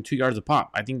averaging 2 yards a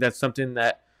pop. I think that's something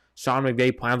that Sean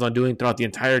McVay plans on doing throughout the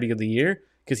entirety of the year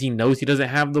because he knows he doesn't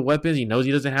have the weapons. He knows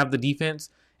he doesn't have the defense.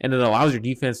 And it allows your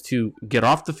defense to get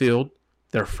off the field.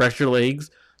 They're fresher legs.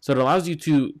 So it allows you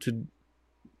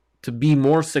to be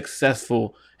more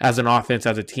successful as an offense,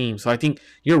 as a team. So I think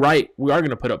you're right. We are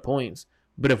going to put up points.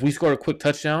 But if we score a quick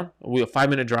touchdown, we a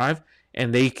 5-minute drive,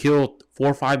 and they kill 4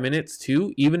 or 5 minutes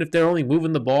too, even if they're only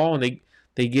moving the ball and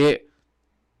they get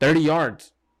 30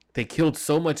 yards, they killed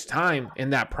so much time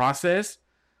in that process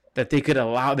that they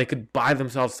could buy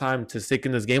themselves time to stick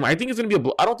in this game. I think it's going to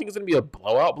be I don't think it's going to be a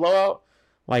blowout.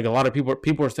 Like a lot of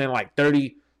people are saying like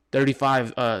 30,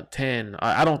 35, 10.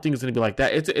 I don't think it's going to be like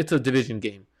that. It's a division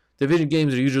game. Division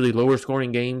games are usually lower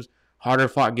scoring games, harder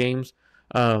fought games.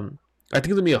 I think it's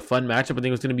going to be a fun matchup. I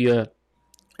think it's going to be a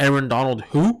Aaron Donald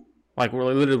who? Like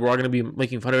we're going to be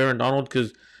making fun of Aaron Donald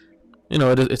because,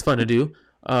 it's fun to do.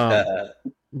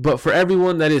 But for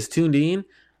everyone that is tuned in,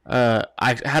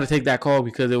 I had to take that call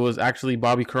because it was actually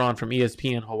Bobby Karan from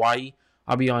ESPN Hawaii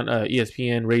I'll be on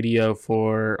ESPN radio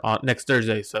for next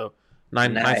Thursday. So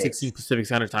 9:16 Pacific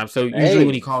Standard Time. So usually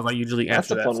when he calls, I usually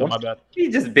answer that. So my bad.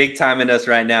 He's just big timing us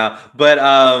right now. But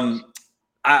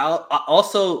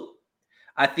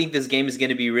I think this game is going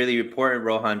to be really important,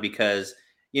 Rohan, because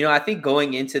I think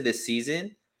going into this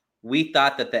season, we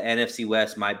thought that the NFC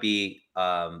West might be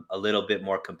a little bit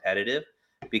more competitive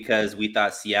because we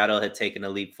thought Seattle had taken a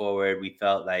leap forward. We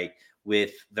felt like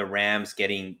with the Rams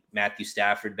getting Matthew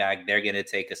Stafford back, they're going to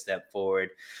take a step forward.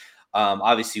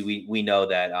 Obviously, we know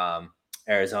that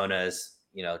Arizona is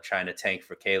trying to tank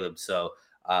for Caleb. So,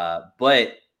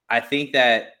 but I think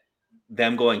that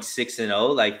them going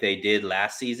 6-0 like they did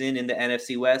last season in the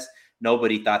NFC West,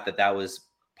 nobody thought that was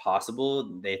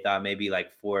possible. They thought maybe like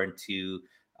 4-2,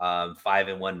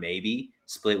 5-1, maybe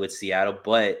split with Seattle.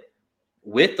 But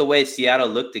with the way Seattle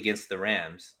looked against the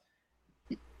Rams,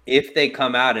 if they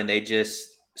come out and they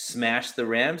just smash the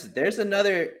Rams, they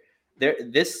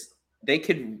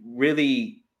could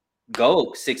really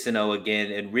go 6-0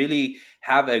 again and really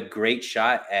have a great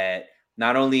shot at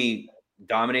not only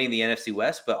dominating the NFC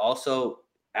West, but also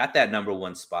at that number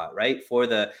one spot, right? For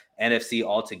the NFC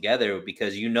altogether,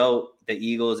 because the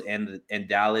Eagles and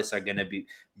Dallas are going to be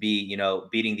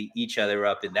beating each other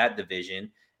up in that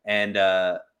division. And,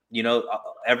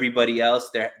 everybody else,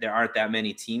 there aren't that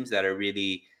many teams that are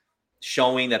really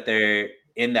showing that they're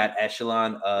in that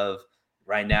echelon of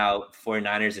right now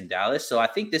 49ers and Dallas. So I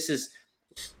think this is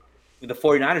the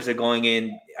 49ers are going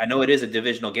in. I know it is a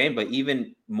divisional game, but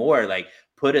even more like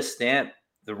put a stamp.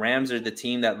 The Rams are the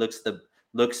team that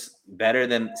looks better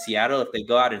than Seattle. If they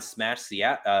go out and smash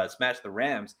the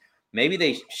Rams, maybe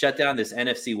they shut down this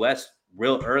NFC West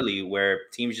real early where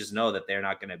teams just know that they're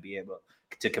not going to be able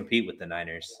to compete with the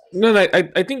Niners. No,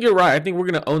 I think you're right. I think we're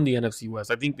going to own the NFC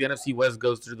West. I think the NFC West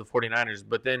goes through the 49ers,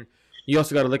 but then you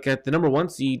also got to look at the number one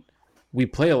seed. We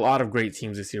play a lot of great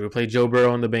teams this year. We play Joe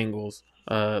Burrow and the Bengals,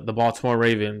 the Baltimore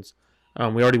Ravens.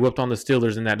 We already whipped on the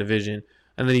Steelers in that division.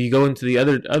 And then you go into the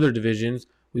other divisions.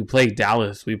 We play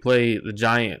Dallas. We play the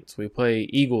Giants. We play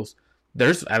Eagles.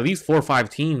 There's at least 4 or 5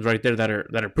 teams right there that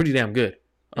are pretty damn good.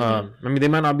 Mm-hmm. I mean, they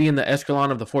might not be in the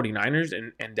echelon of the 49ers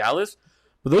and Dallas,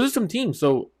 but those are some teams.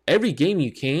 So every game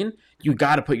you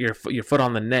got to put your foot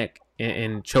on the neck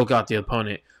and choke out the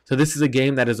opponent. So this is a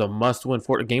game that is a must-win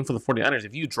game for the 49ers.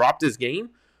 If you drop this game,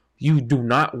 you do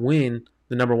not win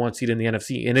the number one seed in the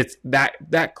NFC, and it's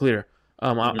that clear.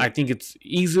 Mm-hmm. I think it's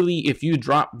easily, if you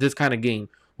drop this kind of game,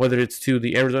 whether it's to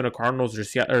the Arizona Cardinals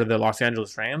or the Los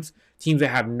Angeles Rams, teams that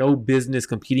have no business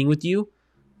competing with you,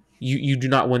 you do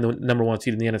not win the number one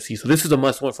seed in the NFC. So this is a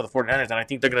must-win for the 49ers, and I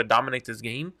think they're going to dominate this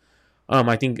game.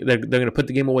 I think they're going to put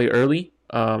the game away early.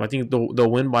 I think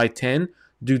they'll win by 10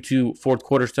 due to fourth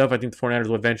quarter stuff. I think the 49ers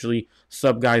will eventually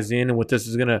sub guys in, and what this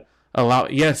is going to allow.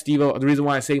 Yes, Steve-O, the reason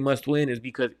why I say must win is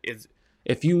because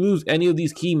if you lose any of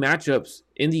these key matchups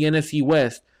in the NFC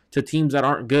West to teams that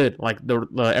aren't good, like the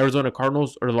Arizona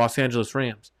Cardinals or the Los Angeles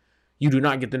Rams, you do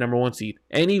not get the number one seed.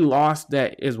 Any loss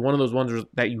that is one of those ones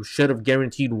that you should have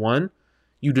guaranteed won,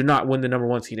 you do not win the number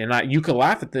one seed. And you could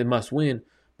laugh at the must win,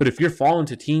 but if you're falling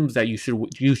to teams that you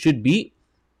should beat,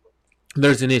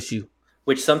 there's an issue.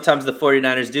 Which sometimes the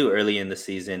 49ers do early in the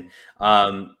season.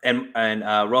 And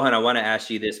Rohan, I want to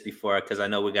ask you this before, because I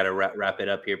know we got to wrap it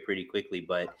up here pretty quickly.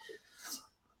 But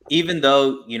even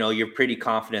though, you're pretty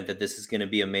confident that this is going to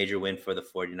be a major win for the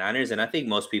 49ers, and I think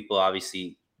most people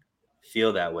obviously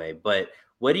feel that way, but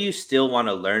what do you still want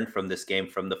to learn from this game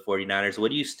from the 49ers?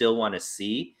 What do you still want to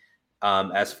see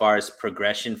as far as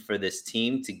progression for this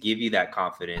team to give you that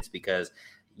confidence? Because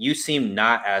you seem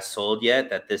not as sold yet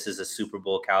that this is a Super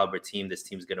Bowl caliber team. This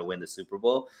team's going to win the Super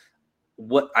Bowl.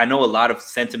 What I know, a lot of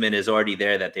sentiment is already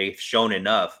there that they've shown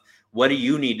enough. What do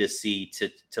you need to see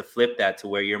to flip that to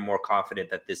where you're more confident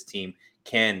that this team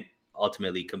can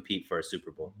ultimately compete for a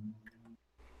Super Bowl?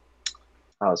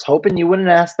 I was hoping you wouldn't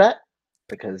ask that,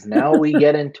 because now we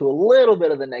get into a little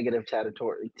bit of the negative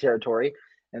territory,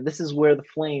 and this is where the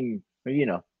flame,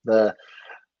 the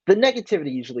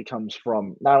negativity usually comes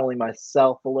from not only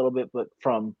myself a little bit, but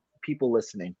from people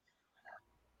listening.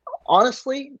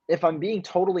 Honestly, if I'm being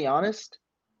totally honest,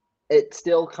 it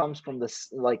still comes from this,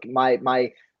 like my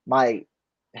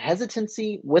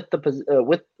hesitancy with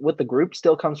the group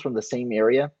still comes from the same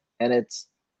area, and it's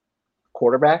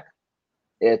quarterback.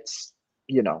 It's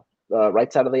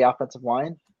right side of the offensive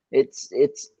line. It's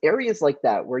areas like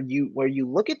that where you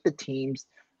look at the teams,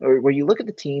 or where you look at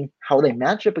the team, how they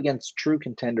match up against true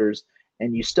contenders,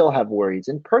 and you still have worries.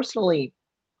 And personally,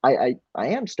 I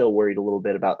am still worried a little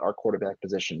bit about our quarterback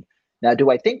position. Now, do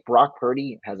I think Brock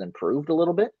Purdy has improved a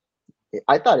little bit?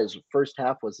 I thought his first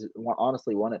half was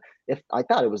honestly I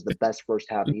thought it was the best first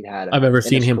half he'd had I've ever in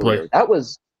seen his him career. play.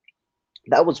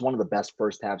 That was one of the best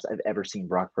first halves I've ever seen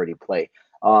Brock Purdy play.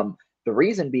 The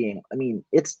reason being, I mean,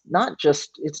 it's not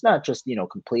just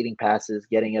completing passes,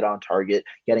 getting it on target,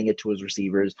 getting it to his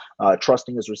receivers,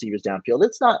 trusting his receivers downfield.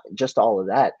 It's not just all of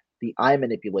that. The eye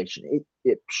manipulation,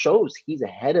 it shows he's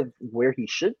ahead of where he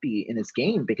should be in his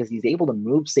game because he's able to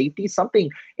move safeties, something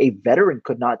a veteran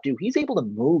could not do. He's able to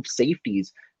move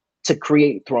safeties to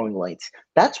create throwing lanes.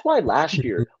 That's why last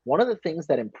year, one of the things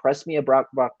that impressed me about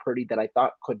Brock Purdy that I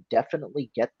thought could definitely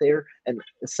get there and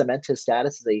cement his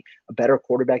status as a better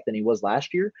quarterback than he was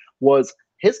last year was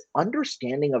his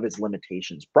understanding of his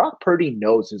limitations. Brock Purdy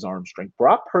knows his arm strength.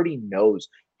 Brock Purdy knows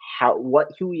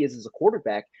who he is as a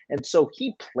quarterback. And so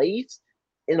he plays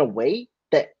in a way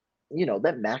that,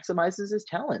 that maximizes his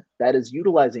talent, that is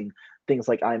utilizing things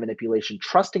like eye manipulation,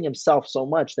 trusting himself so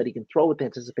much that he can throw with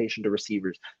anticipation to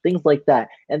receivers, things like that.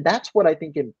 And that's what I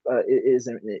think is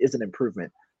an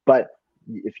improvement. But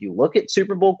if you look at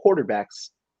Super Bowl quarterbacks,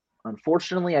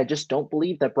 unfortunately, I just don't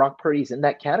believe that Brock Purdy's in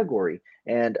that category.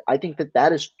 And I think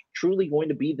that is truly going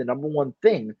to be the number one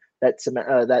thing that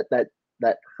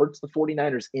hurts the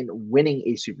 49ers in winning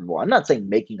a Super Bowl. I'm not saying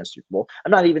making a Super Bowl.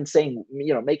 I'm not even saying,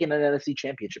 making an NFC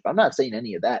championship. I'm not saying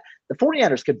any of that. The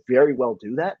 49ers could very well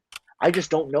do that. I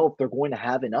just don't know if they're going to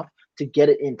have enough to get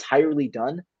it entirely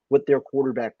done with their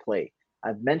quarterback play.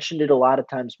 I've mentioned it a lot of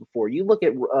times before. You look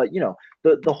at,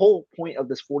 the whole point of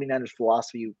this 49ers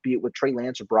philosophy, be it with Trey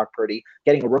Lance or Brock Purdy,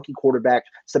 getting a rookie quarterback,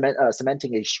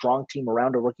 cementing a strong team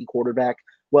around a rookie quarterback.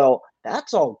 Well,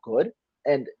 that's all good.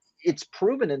 And it's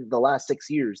proven in the last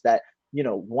 6 years that,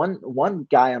 one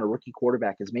guy on a rookie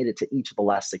quarterback has made it to each of the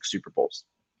last 6 Super Bowls.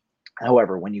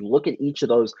 However, when you look at each of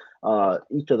those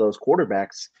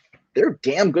quarterbacks, they're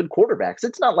damn good quarterbacks.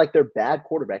 It's not like they're bad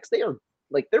quarterbacks. They're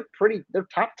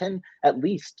top 10, at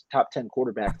least top 10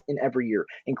 quarterbacks in every year,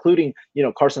 including,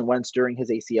 Carson Wentz during his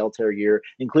ACL tear year,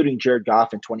 including Jared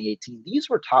Goff in 2018. These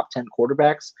were top 10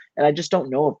 quarterbacks. And I just don't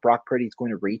know if Brock Purdy is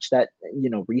going to reach that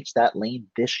lane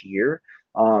this year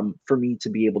for me to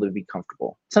be able to be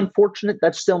comfortable. It's unfortunate.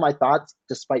 That's still my thoughts,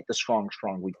 despite the strong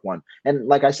week one. And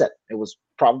like I said, it was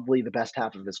probably the best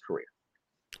half of his career.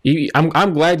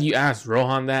 I'm glad you asked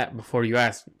Rohan that before you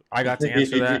asked. I got to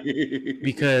answer that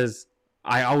because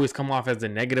I always come off as the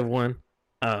negative one.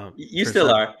 You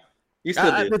still are. You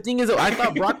still do. The thing is, I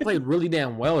thought Brock played really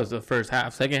damn well as the first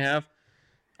half. Second half,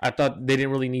 I thought they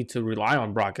didn't really need to rely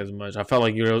on Brock as much. I felt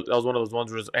like that was one of those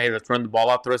ones where, hey, let's run the ball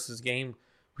out the rest of this game.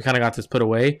 We kind of got this put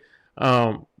away.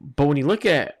 But when you look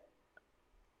at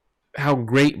how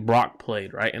great Brock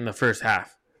played, right, in the first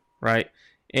half, right,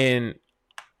 and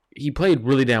he played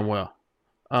really damn well.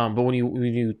 But when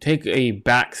you take a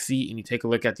back seat and you take a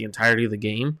look at the entirety of the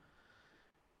game,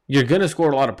 you're going to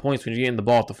score a lot of points when you're getting the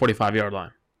ball at the 45-yard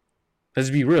line. Let's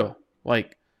be real.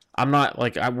 Like, I'm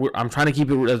trying to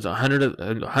keep it as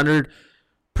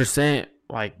 100%,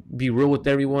 like, be real with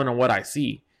everyone on what I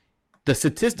see. There's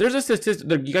a statistic,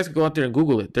 you guys can go out there and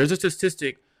Google it. There's a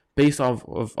statistic based off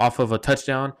of a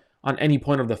touchdown on any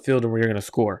point of the field where you're going to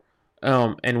score.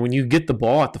 And when you get the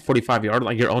ball at the 45-yard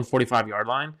line, your own 45-yard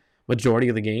line, majority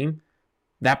of the game,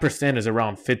 that percent is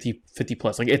around 50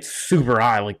 plus. Like, it's super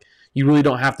high. Like, you really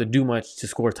don't have to do much to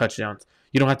score touchdowns.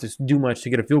 You don't have to do much to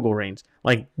get a field goal range.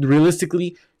 Like,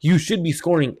 realistically, you should be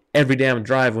scoring every damn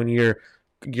drive when your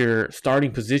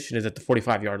starting position is at the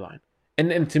 45-yard line.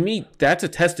 And to me, that's a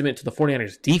testament to the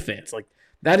 49ers defense. Like,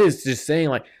 that is just saying,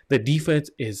 like, the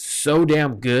defense is so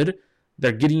damn good.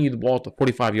 They're getting you the ball at the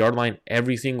 45-yard line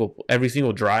every single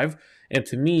drive. And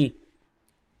to me,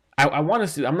 I want to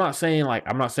see, I'm not saying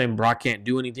Brock can't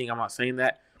do anything. I'm not saying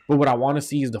that. But what I want to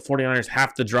see is the 49ers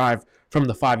have to drive from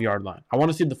the 5-yard line. I want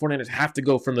to see the 49ers have to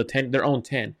go from their own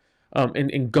 10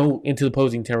 and go into the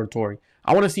opposing territory.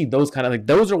 I want to see those kind of, like,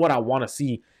 those are what I want to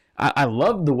see. I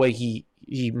love the way he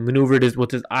maneuvered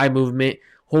with his eye movement,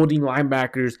 holding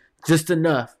linebackers just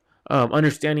enough,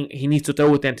 understanding he needs to throw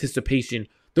with anticipation.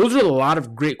 Those are a lot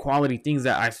of great quality things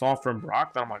that I saw from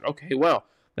Brock that I'm like, okay, well,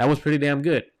 that was pretty damn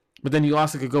good. But then you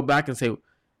also could go back and say,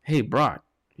 hey, Brock,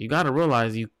 you got to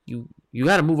realize you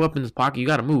got to move up in this pocket. You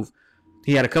got to move.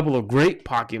 He had a couple of great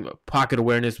pocket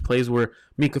awareness plays where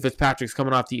Minkah Fitzpatrick's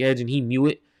coming off the edge and he knew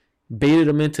it, baited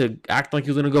him into acting like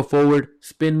he was going to go forward,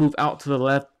 spin move out to the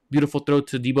left, beautiful throw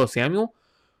to Deebo Samuel.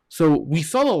 So we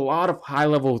saw a lot of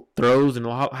high-level throws and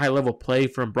high-level play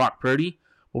from Brock Purdy,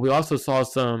 but we also saw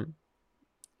some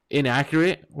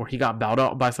inaccurate where he got bowed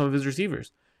out by some of his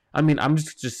receivers. I mean, I'm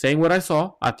just saying what I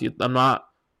saw. I'm not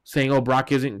saying, oh,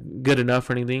 Brock isn't good enough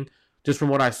or anything, just from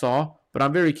what I saw. But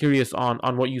I'm very curious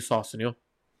on what you saw, Sunil.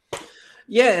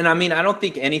 Yeah, and I mean, I don't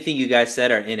think anything you guys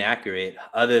said are inaccurate,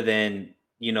 other than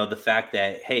the fact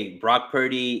that hey, Brock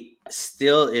Purdy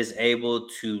still is able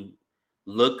to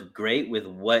look great with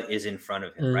what is in front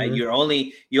of him, right?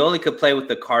 Mm-hmm. You only could play with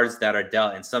the cards that are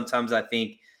dealt, and sometimes I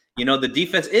think the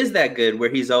defense is that good where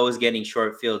he's always getting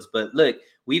short fields. But look,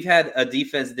 we've had a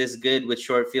defense this good with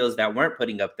short fields that weren't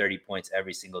putting up 30 points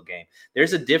every single game.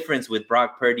 There's a difference with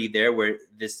Brock Purdy there, where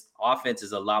this offense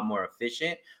is a lot more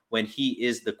efficient when he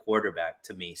is the quarterback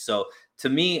to me. So to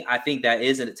me, I think that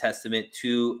is a testament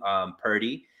to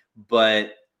Purdy.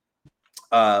 But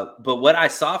what I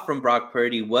saw from Brock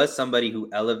Purdy was somebody who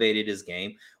elevated his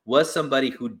game, was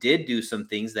somebody who did do some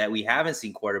things that we haven't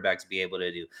seen quarterbacks be able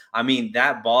to do. I mean,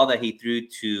 that ball that he threw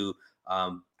to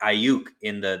Ayuk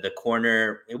in the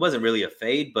corner, it wasn't really a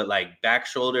fade, but like back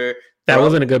shoulder. That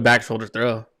wasn't a good back shoulder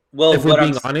throw. Well, if we're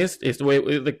being honest, it's the way.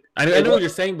 Like, I know what you're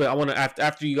saying, but I want to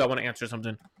after you, I want to answer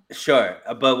something. Sure,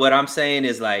 but what I'm saying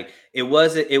is like it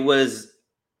was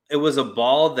a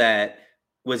ball that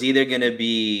was either going to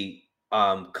be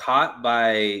caught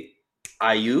by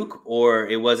Ayuk or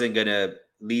it wasn't going to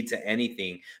lead to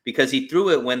anything because he threw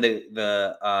it when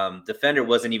the defender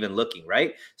wasn't even looking,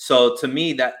 right? So to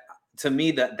me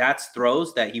that's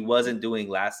throws that he wasn't doing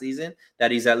last season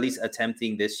that he's at least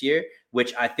attempting this year,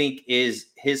 which I think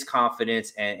is his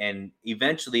confidence and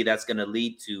eventually that's going to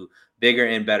lead to bigger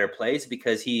and better plays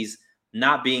because he's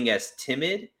not being as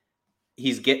timid.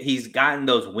 He's gotten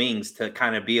those wings to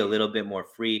kind of be a little bit more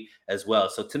free as well.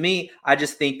 So to me, I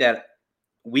just think that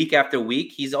week after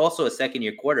week, he's also a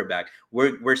second-year quarterback.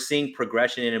 We're seeing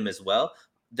progression in him as well.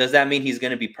 Does that mean he's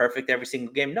going to be perfect every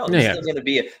single game? No, he's still going to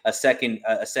be a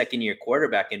second-year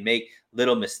quarterback and make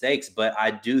little mistakes. But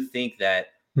I do think that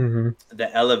the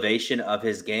elevation of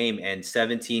his game and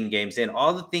 17 games in,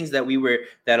 all the things that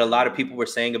a lot of people were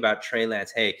saying about Trey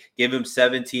Lance, hey, give him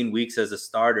 17 weeks as a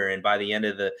starter, and by the end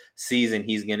of the season,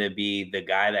 he's going to be the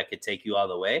guy that could take you all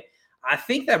the way. I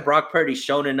think that Brock Purdy's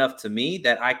shown enough to me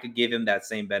that I could give him that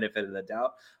same benefit of the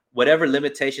doubt. Whatever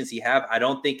limitations he have, I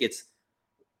don't think it's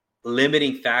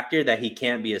limiting factor that he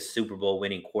can't be a Super Bowl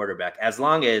winning quarterback as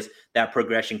long as that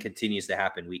progression continues to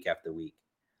happen week after week.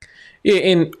 Yeah,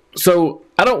 and so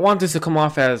I don't want this to come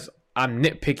off as I'm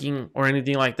nitpicking or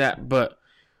anything like that, but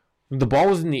the ball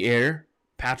was in the air.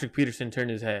 Patrick Peterson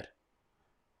turned his head.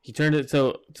 He turned it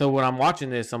so when I'm watching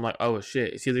this, I'm like, oh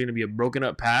shit, it's either going to be a broken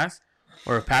up pass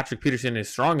or if Patrick Peterson is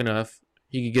strong enough,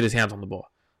 he could get his hands on the ball.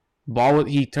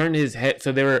 He turned his head,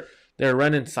 so they were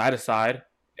running side to side,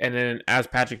 and then as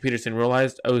Patrick Peterson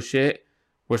realized, oh shit,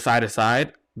 we're side to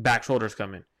side, back shoulder's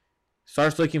coming.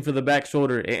 Starts looking for the back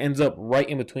shoulder. It ends up right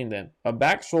in between them. A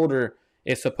back shoulder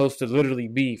is supposed to literally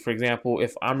be, for example,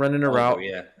 if I'm running a route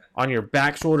on your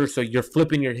back shoulder, so you're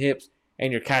flipping your hips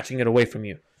and you're catching it away from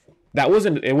you. It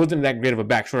wasn't that great of a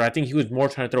back shoulder. I think he was more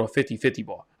trying to throw a 50-50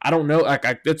 ball. I don't know.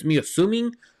 That's me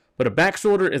assuming, but a back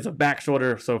shoulder is a back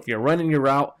shoulder. So if you're running your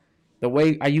route, the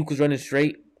way Ayuk was running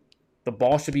straight, the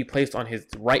ball should be placed on his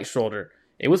right shoulder.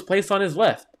 It was placed on his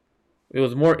left. It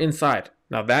was more inside.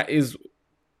 Now that is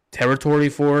territory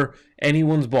for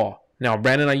anyone's ball. Now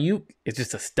Brandon Ayuk is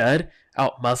just a stud,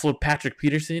 out-muscled Patrick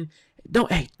Peterson. Do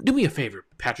me a favor,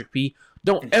 Patrick P.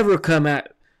 Don't ever come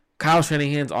at Kyle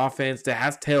Shanahan's offense that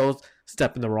has tails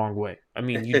stepping the wrong way. I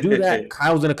mean, you do that,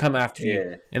 Kyle's going to come after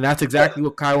you. And that's exactly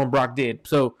what Kyle and Brock did.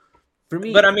 So for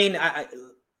me. But I mean,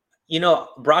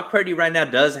 Brock Purdy right now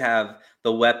does have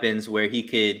the weapons where he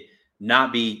could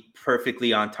not be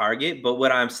perfectly on target. But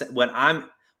what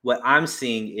I'm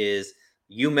seeing is,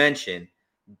 you mentioned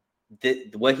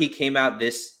that what he came out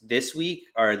this week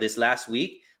or this last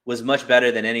week was much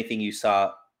better than anything you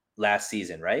saw last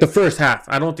season, right? The first half.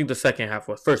 I don't think the second half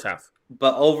was. First half.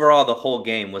 But overall, the whole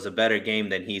game was a better game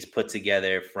than he's put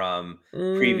together from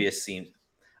previous seasons.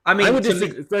 I mean, I would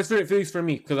disagree. That's at least for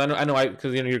me, because I know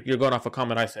because you're going off a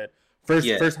comment I said.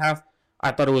 First half,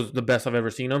 I thought it was the best I've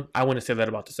ever seen him. I wouldn't say that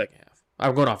about the second half.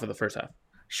 I'm going off of the first half.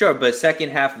 Sure, but second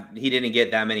half, he didn't get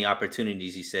that many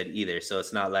opportunities, you said, either. So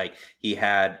it's not like he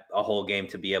had a whole game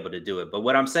to be able to do it. But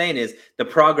what I'm saying is the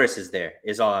progress is there,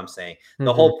 is all I'm saying.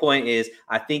 The whole point is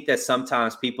I think that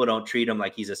sometimes people don't treat him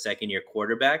like he's a second-year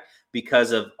quarterback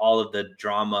because of all of the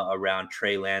drama around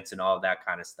Trey Lance and all of that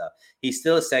kind of stuff. He's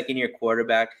still a second-year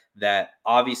quarterback that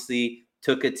obviously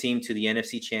took a team to the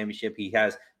NFC Championship. He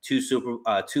has two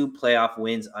playoff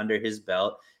wins under his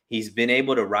belt. He's been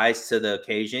able to rise to the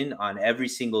occasion on every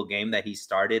single game that he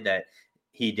started that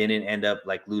he didn't end up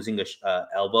like losing a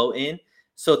elbow in.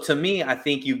 So to me, I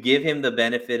think you give him the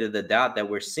benefit of the doubt that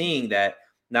we're seeing that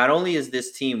not only is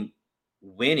this team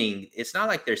winning, it's not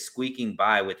like they're squeaking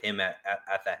by with him at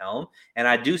the helm. And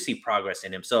I do see progress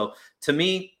in him. So to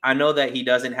me, I know that he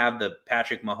doesn't have the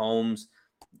Patrick Mahomes,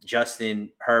 Justin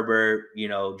Herbert,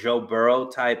 Joe Burrow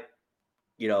type,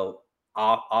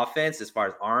 offense as far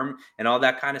as arm and all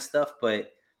that kind of stuff.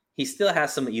 But he still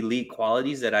has some elite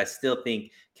qualities that I still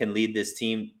think can lead this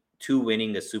team to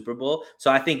winning the Super Bowl.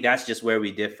 So I think that's just where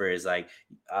we differ is like,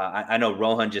 I know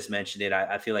Rohan just mentioned it.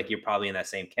 I feel like you're probably in that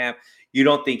same camp. You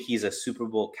don't think he's a Super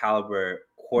Bowl caliber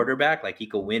quarterback, like he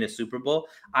could win a Super Bowl.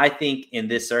 I think in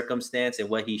this circumstance and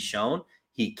what he's shown,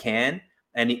 he can.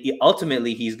 And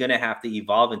ultimately, he's going to have to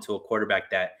evolve into a quarterback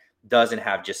that doesn't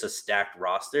have just a stacked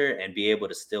roster and be able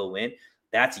to still win.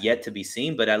 That's yet to be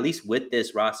seen. But at least with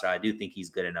this roster, I do think he's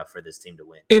good enough for this team to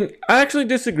win. And I actually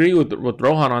disagree with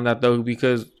Rohan on that, though,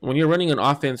 because when you're running an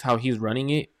offense how he's running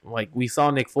it, like we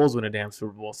saw Nick Foles win a damn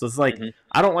Super Bowl. So it's like,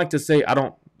 I don't like to say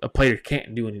a player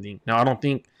can't do anything. Now, I don't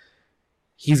think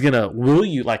he's going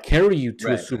to carry you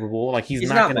to a Super Bowl. Like he's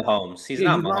not going to. Mahomes. He's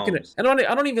not Mahomes.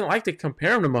 I don't even like to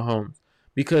compare him to Mahomes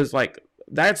because, like,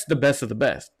 that's the best of the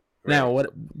best. Right. Now,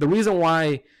 the reason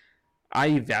why I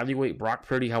evaluate Brock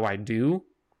Purdy how I do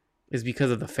is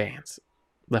because of the fans.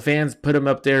 The fans put him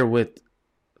up there with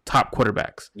top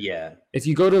quarterbacks. Yeah. If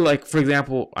you go to, like, for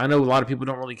example, I know a lot of people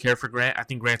don't really care for Grant. I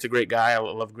think Grant's a great guy. I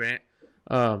love Grant.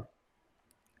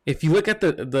 If you look at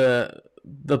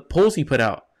the polls he put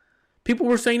out, people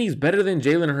were saying he's better than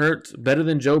Jalen Hurts, better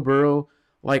than Joe Burrow.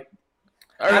 Like,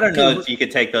 I don't know if you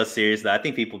could take those seriously. I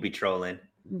think people be trolling.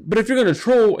 But if you're gonna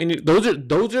troll, and those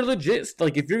are legit.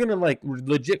 Like if you're gonna like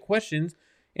legit questions,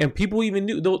 and people even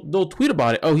do, they'll tweet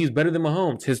about it. Oh, he's better than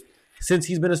Mahomes. Since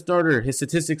he's been a starter, his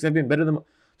statistics have been better than. So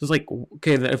it's like,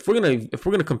 okay, if we're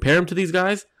gonna compare him to these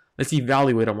guys, let's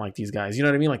evaluate them like these guys. You know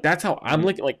what I mean? Like that's how I'm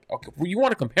looking. Like, okay, you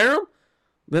want to compare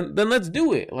them, then let's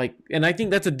do it. Like, and I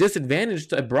think that's a disadvantage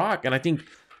to Brock, and I think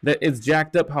that it's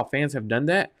jacked up how fans have done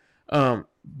that.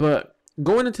 But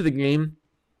going into the game.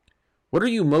 What are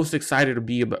you most excited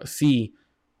to see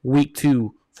week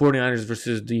 2 49ers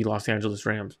versus the Los Angeles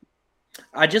Rams?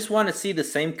 I just want to see the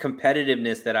same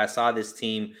competitiveness that I saw this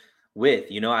team with.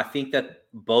 I think that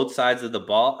both sides of the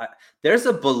ball, there's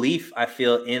a belief I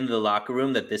feel in the locker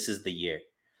room that this is the year,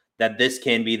 that this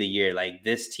can be the year. Like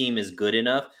this team is good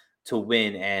enough to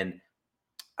win. And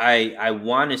I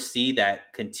want to see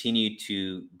that continue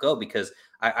to go because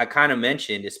I kind of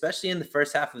mentioned, especially in the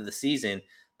first half of the season,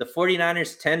 the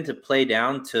 49ers tend to play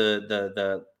down to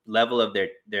the level of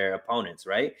their opponents,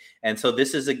 right? And so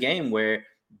this is a game where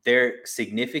they're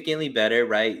significantly better,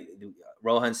 right?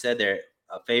 Rohan said they're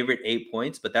a favorite 8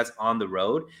 points, but that's on the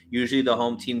road. Usually the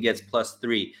home team gets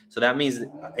 +3. So that means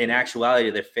in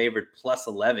actuality, they're favored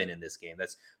 +11 in this game.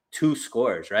 That's 2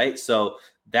 scores, right? So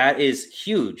that is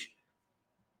huge.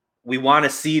 We want to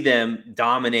see them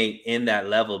dominate in that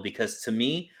level because to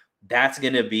me, that's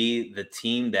going to be the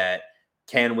team that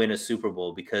can win a Super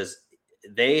Bowl because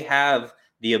they have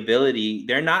the ability.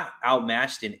 They're not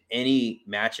outmatched in any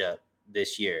matchup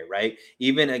this year, right?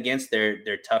 Even against their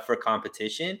tougher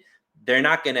competition, they're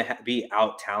not going to be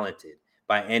out-talented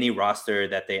by any roster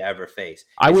that they ever face.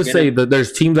 I would say that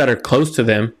there's teams that are close to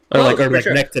them, or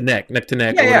sure. neck to neck, or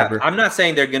yeah. whatever. I'm not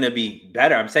saying they're going to be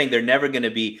better. I'm saying they're never going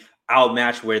to be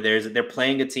outmatched where they're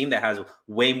playing a team that has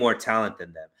way more talent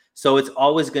than them. So it's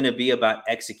always going to be about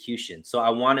execution. So I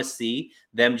want to see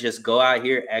them just go out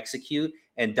here, execute,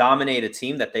 and dominate a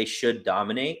team that they should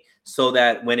dominate so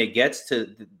that when it gets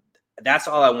to that's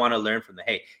all I want to learn from them.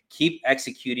 Hey, keep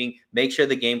executing, make sure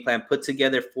the game plan, put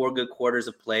together 4 good quarters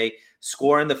of play,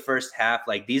 score in the first half.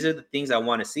 Like these are the things I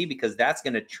want to see because that's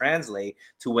going to translate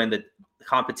to when the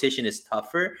competition is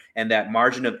tougher and that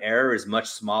margin of error is much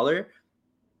smaller.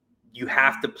 You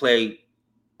have to play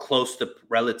close to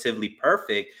relatively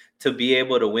perfect to be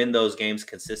able to win those games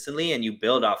consistently, and you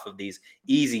build off of these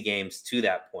easy games to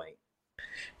that point.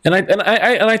 And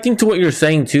I think to what you're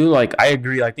saying too, like I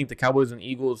agree. I think the Cowboys and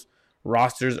Eagles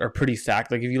rosters are pretty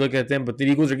stacked. Like if you look at them, but the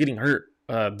Eagles are getting hurt.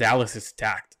 Dallas is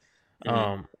stacked.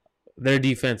 Their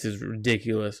defense is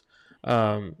ridiculous.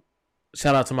 Shout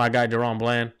out to my guy Deron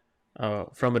Bland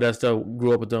from Modesto.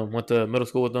 Grew up with them, went to middle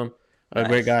school with them. A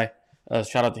great guy.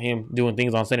 Shout out to him doing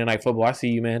things on Sunday Night Football. I see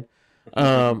you, man.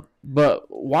 But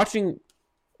watching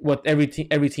what every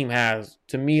team has,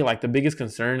 to me, like the biggest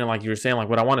concern, and like you were saying, like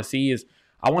what I want to see is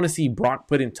I want to see Brock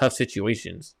put in tough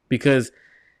situations because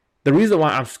the reason why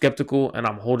I'm skeptical and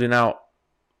I'm holding out,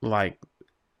 like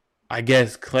I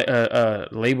guess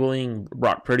labeling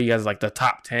Brock Purdy as like the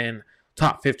top 10,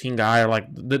 top 15 guy or like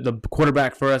the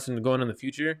quarterback for us and going in the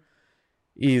future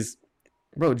is,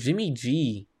 bro, Jimmy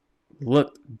G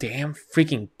looked damn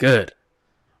freaking good.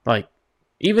 Like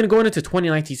Even going into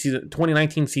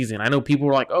 2019 season, I know people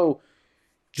were like, "Oh,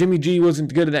 Jimmy G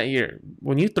wasn't good that year."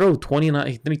 When you throw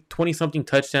 20 something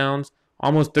touchdowns,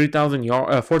 almost 4,000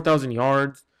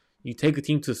 yards, you take a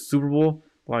team to the Super Bowl,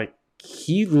 like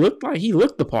he looked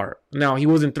the part. Now he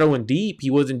wasn't throwing deep, he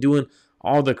wasn't doing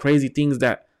all the crazy things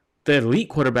that the elite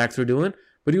quarterbacks were doing,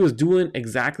 but he was doing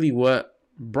exactly what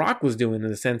Brock was doing in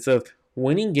the sense of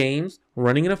winning games,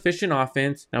 running an efficient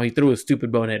offense. Now he threw a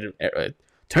stupid boneheaded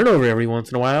turnover every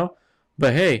once in a while,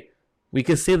 but hey, we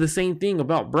can say the same thing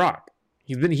about Brock.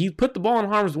 He put the ball in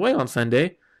harm's way on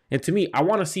Sunday, and to me, I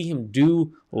want to see him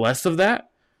do less of that.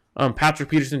 Patrick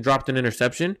Peterson dropped an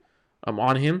interception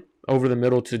on him over the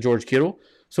middle to George Kittle.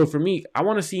 So for me, I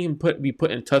want to see him be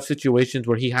put in tough situations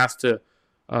where he has to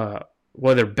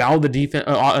whether bow the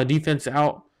defense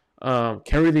out,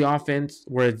 carry the offense,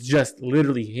 where it's just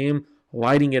literally him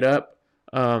lighting it up.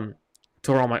 To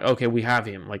where I'm like, okay, we have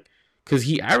him. Like, because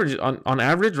he averages on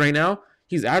average right now,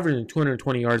 he's averaging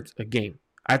 220 yards a game.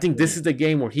 I think this is the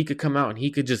game where he could come out and he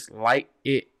could just light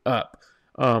it up.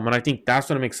 And I think that's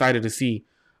what I'm excited to see.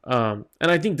 And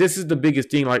I think this is the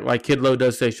biggest thing, like Kid Low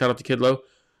does say, shout out to Kid Low.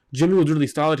 Jimmy was really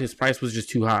solid. His price was just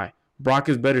too high. Brock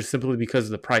is better simply because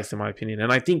of the price, in my opinion.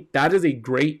 And I think that is a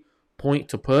great point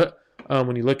to put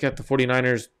when you look at the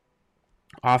 49ers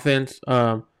offense.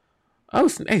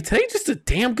 Today's just a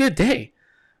damn good day.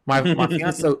 My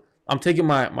fiance, so I'm taking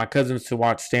my cousins to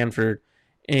watch Stanford,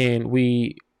 and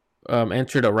we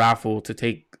entered a raffle to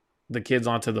take the kids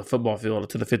onto the football field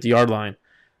to the 50-yard line.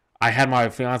 I had my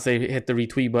fiance hit the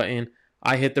retweet button.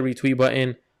 I hit the retweet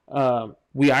button.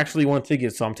 We actually won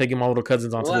tickets, so I'm taking my little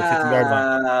cousins onto the 50-yard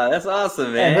line. That's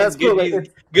awesome, man. That's good cool. News,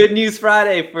 good news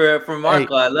Friday for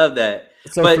Marco. Hey, I love that.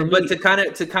 So but to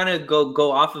kind of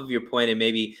go off of your point and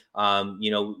maybe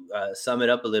sum it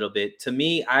up a little bit. To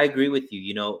me, I agree with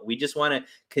you. We just want to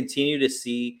continue to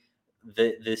see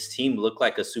this team look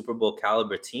like a Super Bowl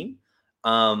caliber team.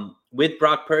 With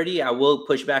Brock Purdy, I will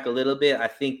push back a little bit. I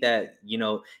think that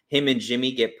him and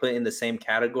Jimmy get put in the same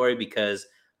category because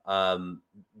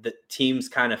the teams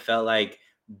kind of felt like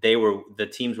the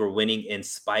teams were winning in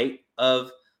spite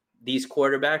of these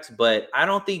quarterbacks, but I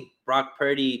don't think Brock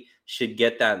Purdy should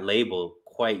get that label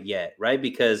quite yet, right?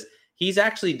 Because he's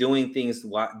actually doing things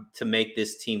to make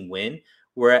this team win.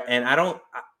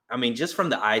 Just from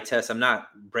the eye test, I'm not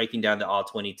breaking down the all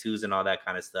 22s and all that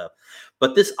kind of stuff,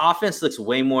 but this offense looks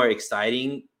way more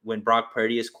exciting when Brock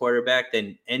Purdy is quarterback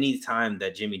than any time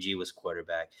that Jimmy G was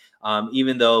quarterback.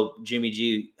 Even though Jimmy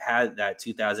G had that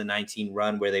 2019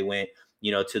 run where they went,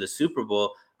 to the Super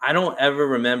Bowl, I don't ever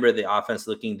remember the offense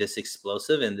looking this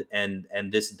explosive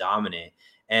and this dominant.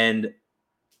 And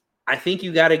I think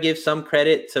you got to give some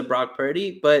credit to Brock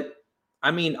Purdy, but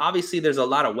obviously there's a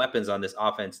lot of weapons on this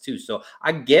offense too. So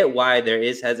I get why there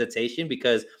is hesitation,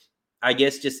 because I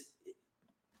guess just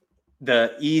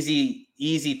the easy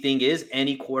thing is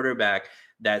any quarterback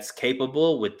that's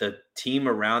capable with the team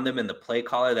around them and the play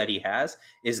caller that he has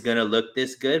is going to look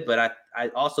this good. But I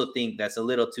also think that's a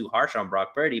little too harsh on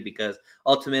Brock Purdy, because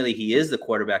ultimately he is the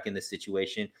quarterback in this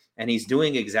situation and he's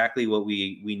doing exactly what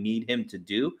we need him to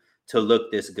do to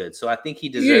look this good. So I think he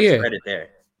deserves credit there.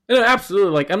 No,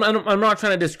 absolutely. Like I'm not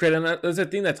trying to discredit. And that's the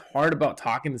thing that's hard about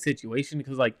talking the situation,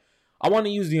 because like I want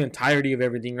to use the entirety of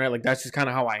everything, right? Like that's just kind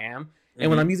of how I am.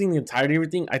 And when I'm using the entirety of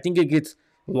everything, I think it gets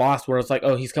lost where it's like,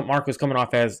 oh, Marco's coming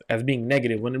off as being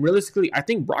negative. When realistically, I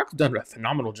think Brock's done a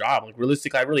phenomenal job. Like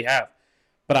realistically, I really have.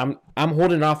 But I'm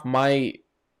holding off my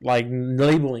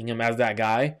labeling him as that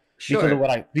guy.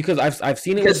 Sure. Because I've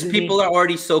seen it. Because people are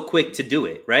already so quick to do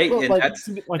it, right? Well, and that's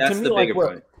the bigger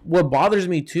point. What bothers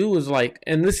me too is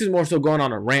and this is more so going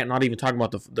on a rant, not even talking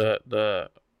about the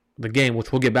game,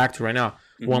 which we'll get back to right now.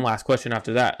 One last question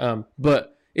after that.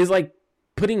 But is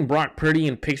putting Brock Purdy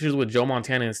in pictures with Joe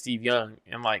Montana and Steve Young,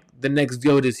 and the next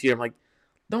GOAT is here. I'm like,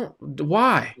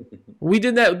 why? We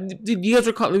did that. You guys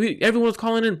were everyone was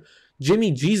calling him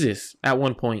Jimmy Jesus at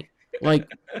one point.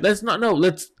 Let's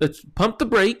pump the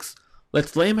brakes.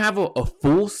 Let's let him have a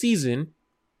full season,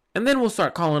 and then we'll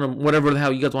start calling him whatever the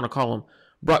hell you guys want to call him.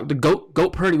 Brock, the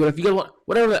goat Purdy, whatever you guys want,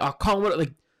 whatever I'll call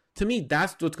him. To me,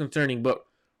 that's what's concerning. But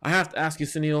I have to ask you,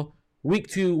 Sunil, week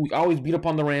 2, we always beat up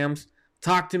on the Rams.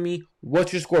 Talk to me.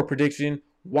 What's your score prediction?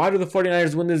 Why do the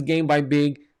 49ers win this game by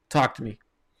big? Talk to me.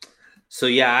 So,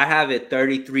 yeah, I have it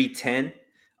 33-10,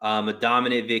 a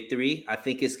dominant victory. I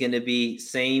think it's going to be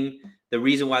same. The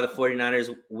reason why the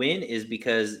 49ers win is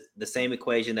because the same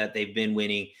equation that they've been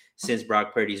winning since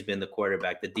Brock Purdy's been the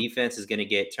quarterback. The defense is going to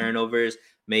get turnovers,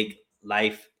 make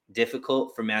life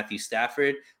difficult for Matthew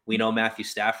Stafford. We know Matthew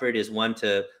Stafford is one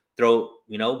to throw,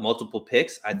 multiple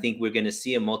picks. I think we're going to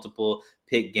see a multiple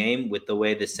pick game with the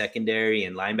way the secondary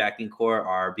and linebacking core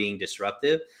are being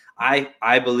disruptive.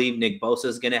 I believe Nick Bosa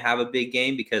is going to have a big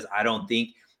game because I don't think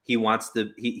he wants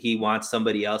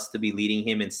somebody else to be leading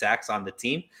him in sacks on the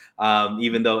team.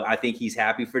 Even though I think he's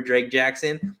happy for Drake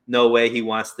Jackson, no way he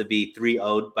wants to be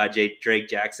 3-0'd by Drake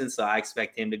Jackson. So I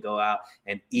expect him to go out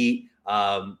and eat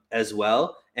as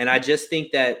well. And I just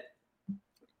think that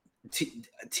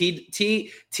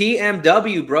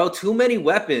TMW, bro, too many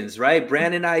weapons, right?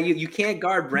 Brandon Ayuk, you can't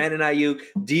guard Brandon Ayuk,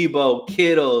 Debo,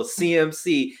 Kittle,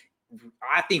 CMC.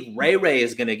 I think Ray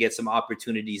is going to get some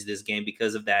opportunities this game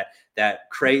because of that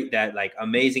like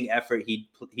amazing effort he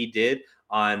did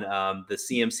on the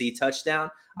CMC touchdown.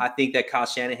 I think that Kyle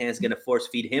Shanahan is going to force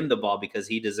feed him the ball because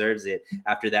he deserves it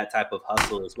after that type of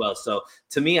hustle as well. So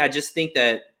to me, I just think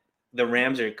that the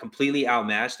Rams are completely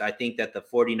outmatched. I think that the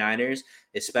 49ers,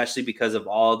 especially because of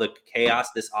all the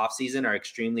chaos this offseason, are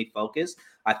extremely focused.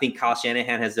 I think Kyle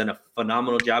Shanahan has done a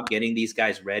phenomenal job getting these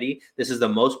guys ready. This is the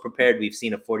most prepared we've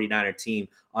seen a 49er team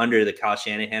under the Kyle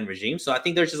Shanahan regime. So I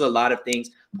think there's just a lot of things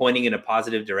pointing in a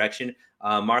positive direction,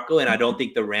 Marco, and I don't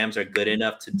think the Rams are good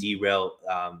enough to derail,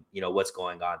 what's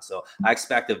going on. So I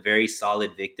expect a very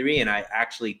solid victory, and I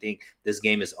actually think this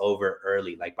game is over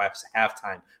early. Like by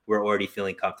halftime, we're already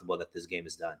feeling comfortable that this game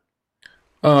is done.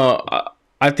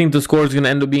 I think the score is going to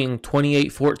end up being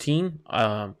 28-14.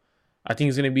 I think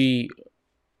it's going to be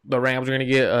the Rams are going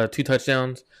to get 2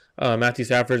 touchdowns. Matthew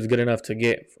Stafford is good enough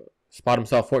to spot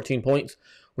himself 14 points.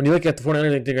 When you look at the 49ers,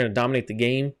 I think they're going to dominate the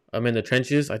game in the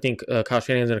trenches. I think Kyle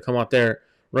Shanahan is going to come out there,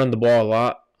 run the ball a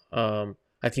lot. I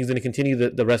think he's going to continue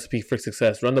the recipe for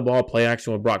success. Run the ball, play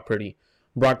action with Brock Purdy.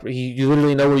 You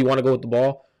literally know where you want to go with the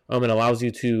ball. It allows you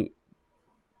to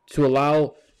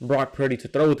allow Brock Purdy to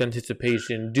throw with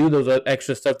anticipation, do those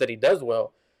extra stuff that he does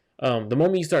well. The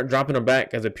moment you start dropping him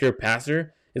back as a pure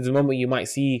passer is the moment you might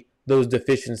see those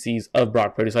deficiencies of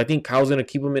Brock Purdy. So I think Kyle's going to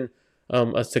keep him in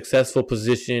a successful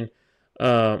position.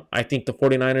 I think the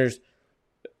 49ers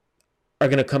are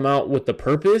going to come out with the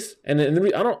purpose. And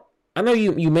I know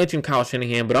you mentioned Kyle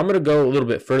Shanahan, but I'm going to go a little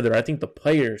bit further. I think the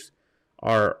players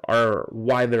are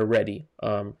why they're ready.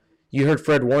 You heard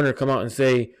Fred Warner come out and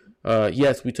say,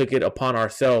 yes, we took it upon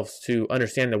ourselves to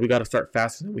understand that we got to start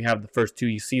faster than we have the first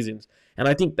 2 seasons. And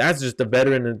I think that's just the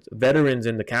veterans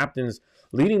and the captains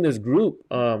leading this group.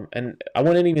 And I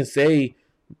wouldn't even say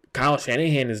Kyle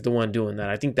Shanahan is the one doing that.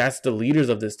 I think that's the leaders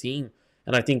of this team.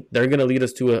 And I think they're going to lead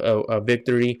us to a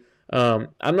victory.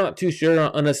 I'm not too sure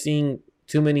on us seeing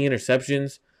too many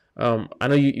interceptions. I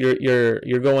know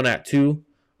you're going at 2.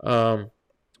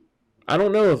 I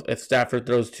don't know if Stafford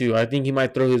throws 2. I think he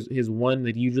might throw his 1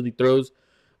 that he usually throws.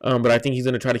 But I think he's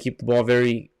going to try to keep the ball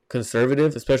very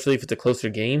conservative, especially if it's a closer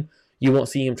game. You won't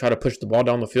see him try to push the ball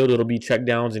down the field. It'll be check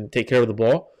downs and take care of the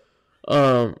ball.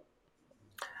 But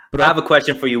I have a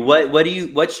question for you.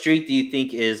 What streak do you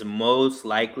think is most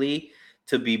likely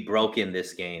to be broken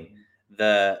this game?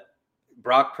 The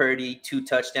Brock Purdy 2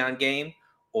 touchdown game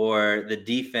or the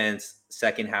defense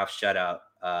second half shutout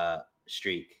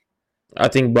streak? I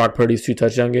think Brock Purdy's 2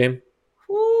 touchdown game.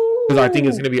 Because I think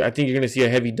you're going to see a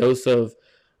heavy dose of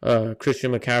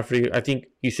Christian McCaffrey. I think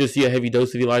you should see a heavy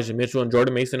dose of Elijah Mitchell and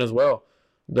Jordan Mason as well.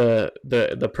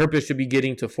 The purpose should be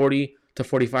getting to 40 to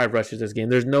 45 rushes this game.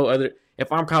 There's no other.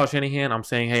 If I'm Kyle Shanahan, I'm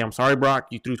saying, hey, I'm sorry, Brock.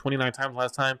 You threw 29 times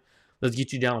last time. Let's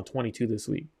get you down to 22 this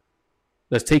week.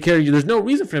 Let's take care of you. There's no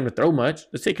reason for him to throw much.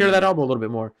 Let's take care of that elbow a little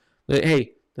bit more.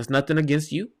 Hey, that's nothing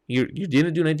against you. You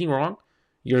didn't do anything wrong.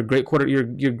 You're a great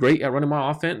You're great at running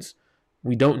my offense.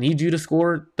 We don't need you to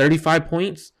score 35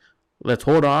 points. Let's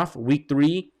hold off. Week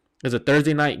 3 is a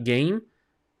Thursday night game,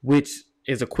 which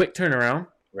is a quick turnaround.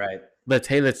 Right. Let's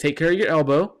take care of your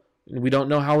elbow. We don't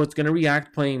know how it's going to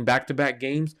react playing back-to-back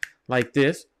games like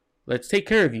this. Let's take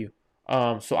care of you.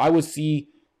 So I would see,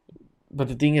 but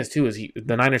the thing is too is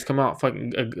the Niners come out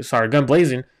gun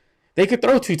blazing. They could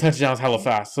throw 2 touchdowns hella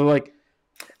fast. So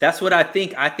that's what I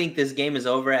think. I think this game is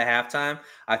over at halftime.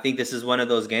 I think this is one of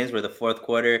those games where the fourth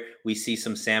quarter we see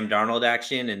some Sam Darnold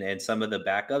action and some of the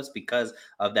backups because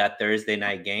of that Thursday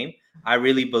night game. I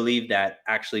really believe that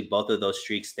actually both of those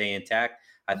streaks stay intact.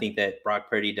 I think that Brock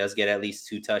Purdy does get at least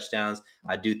 2 touchdowns.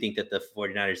 I do think that the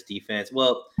 49ers defense,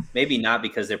 well, maybe not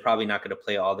because they're probably not going to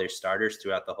play all their starters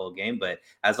throughout the whole game. But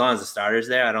as long as the starter's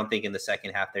there, I don't think in the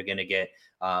second half they're going to get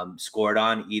scored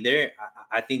on either.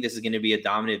 I think this is going to be a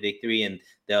dominant victory, and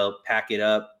they'll pack it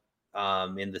up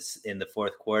in the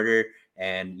fourth quarter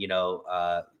and,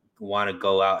 want to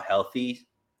go out healthy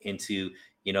into,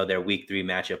 their week 3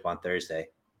 matchup on Thursday.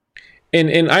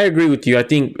 And I agree with you. I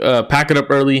think pack it up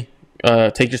early.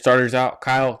 Take your starters out.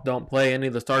 Kyle, don't play any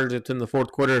of the starters until in the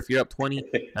fourth quarter. If you're up 20,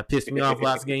 that pissed me off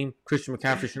last game. Christian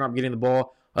McCaffrey should not be getting the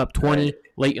ball up 20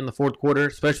 late in the fourth quarter,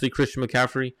 especially Christian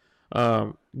McCaffrey.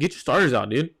 Get your starters out,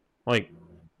 dude. Like,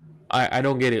 I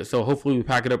don't get it. So hopefully we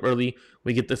pack it up early.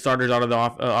 We get the starters out of the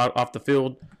off the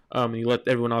field. And you let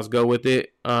everyone else go with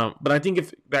it. But I think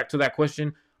if back to that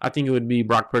question, I think it would be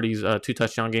Brock Purdy's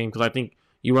 2-touchdown game because I think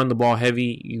you run the ball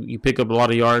heavy, you pick up a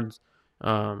lot of yards.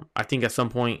 I think at some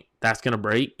point that's gonna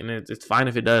break, and it's fine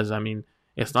if it does. I mean,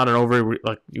 it's not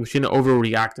you shouldn't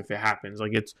overreact if it happens.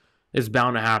 Like it's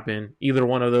bound to happen, either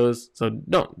one of those. So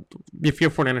don't. If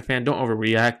you're a 49er fan, don't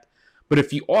overreact. But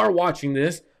if you are watching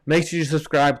this, make sure you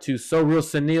subscribe to So Real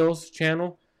Sunil's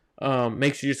channel.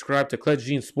 Make sure you subscribe to Clutch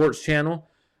Gene Sports channel.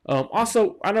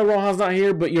 Also, I know Rohan's not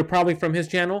here, but you're probably from his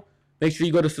channel. Make sure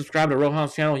you go to subscribe to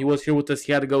Rohan's channel. He was here with us.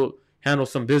 He had to go handle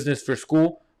some business for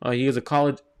school. He is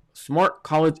a smart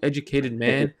college-educated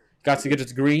man. Got to get his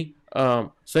degree.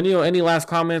 Sunil, any last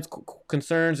comments,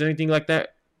 concerns, anything like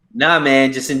that? Nah,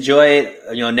 man, just enjoy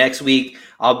it. Next week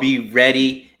I'll be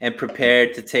ready and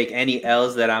prepared to take any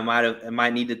L's that I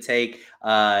might need to take.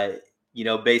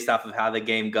 Based off of how the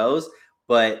game goes.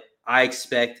 But I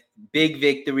expect big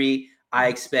victory. I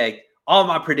expect all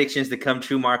my predictions to come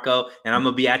true, Marco, and I'm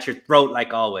gonna be at your throat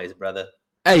like always, brother.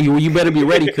 Hey, you better be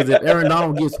ready because if Aaron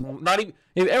Donald gets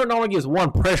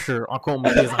one pressure on Colt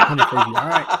McCoy, I'm coming for you. All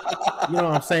right, you know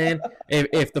what I'm saying?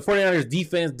 If the 49ers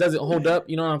defense doesn't hold up,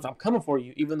 you know what I'm coming for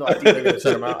you. Even though I think they're gonna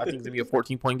shut them out, I think it's gonna be a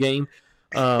 14-point game.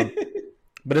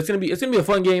 But it's gonna be a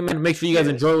fun game, and make sure you guys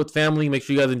enjoy it with family. Make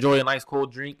sure you guys enjoy a nice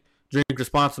cold drink. Drink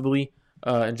responsibly.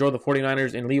 Enjoy the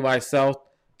 49ers in Levi South.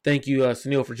 Thank you,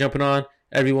 Sunil, for jumping on.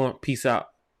 Everyone, peace out.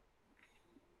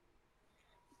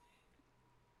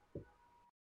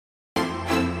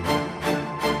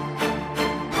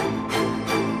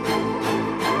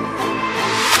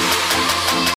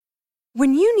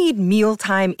 When you need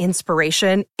mealtime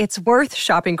inspiration, it's worth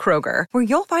shopping Kroger, where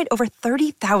you'll find over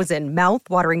 30,000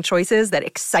 mouth-watering choices that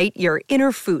excite your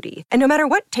inner foodie. And no matter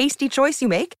what tasty choice you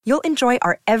make, you'll enjoy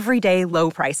our everyday low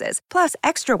prices, plus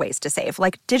extra ways to save,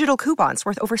 like digital coupons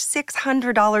worth over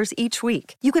 $600 each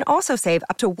week. You can also save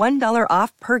up to $1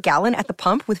 off per gallon at the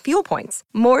pump with fuel points.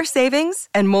 More savings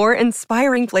and more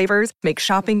inspiring flavors make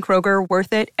shopping Kroger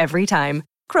worth it every time.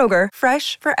 Kroger,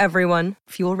 fresh for everyone.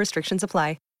 Fuel restrictions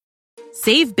apply.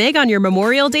 Save big on your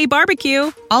Memorial Day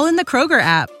barbecue, all in the Kroger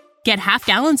app. Get half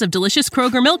gallons of delicious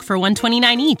Kroger milk for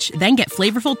 $1.29 each. Then get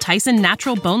flavorful Tyson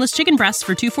natural boneless chicken breasts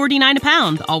for $2.49 a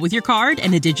pound, all with your card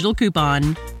and a digital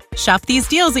coupon. Shop these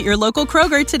deals at your local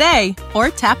Kroger today, or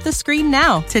tap the screen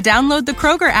now to download the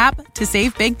Kroger app to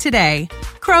save big today.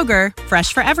 Kroger,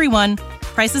 fresh for everyone.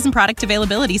 Prices and product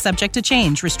availability subject to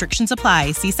change. Restrictions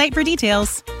apply. See site for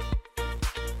details.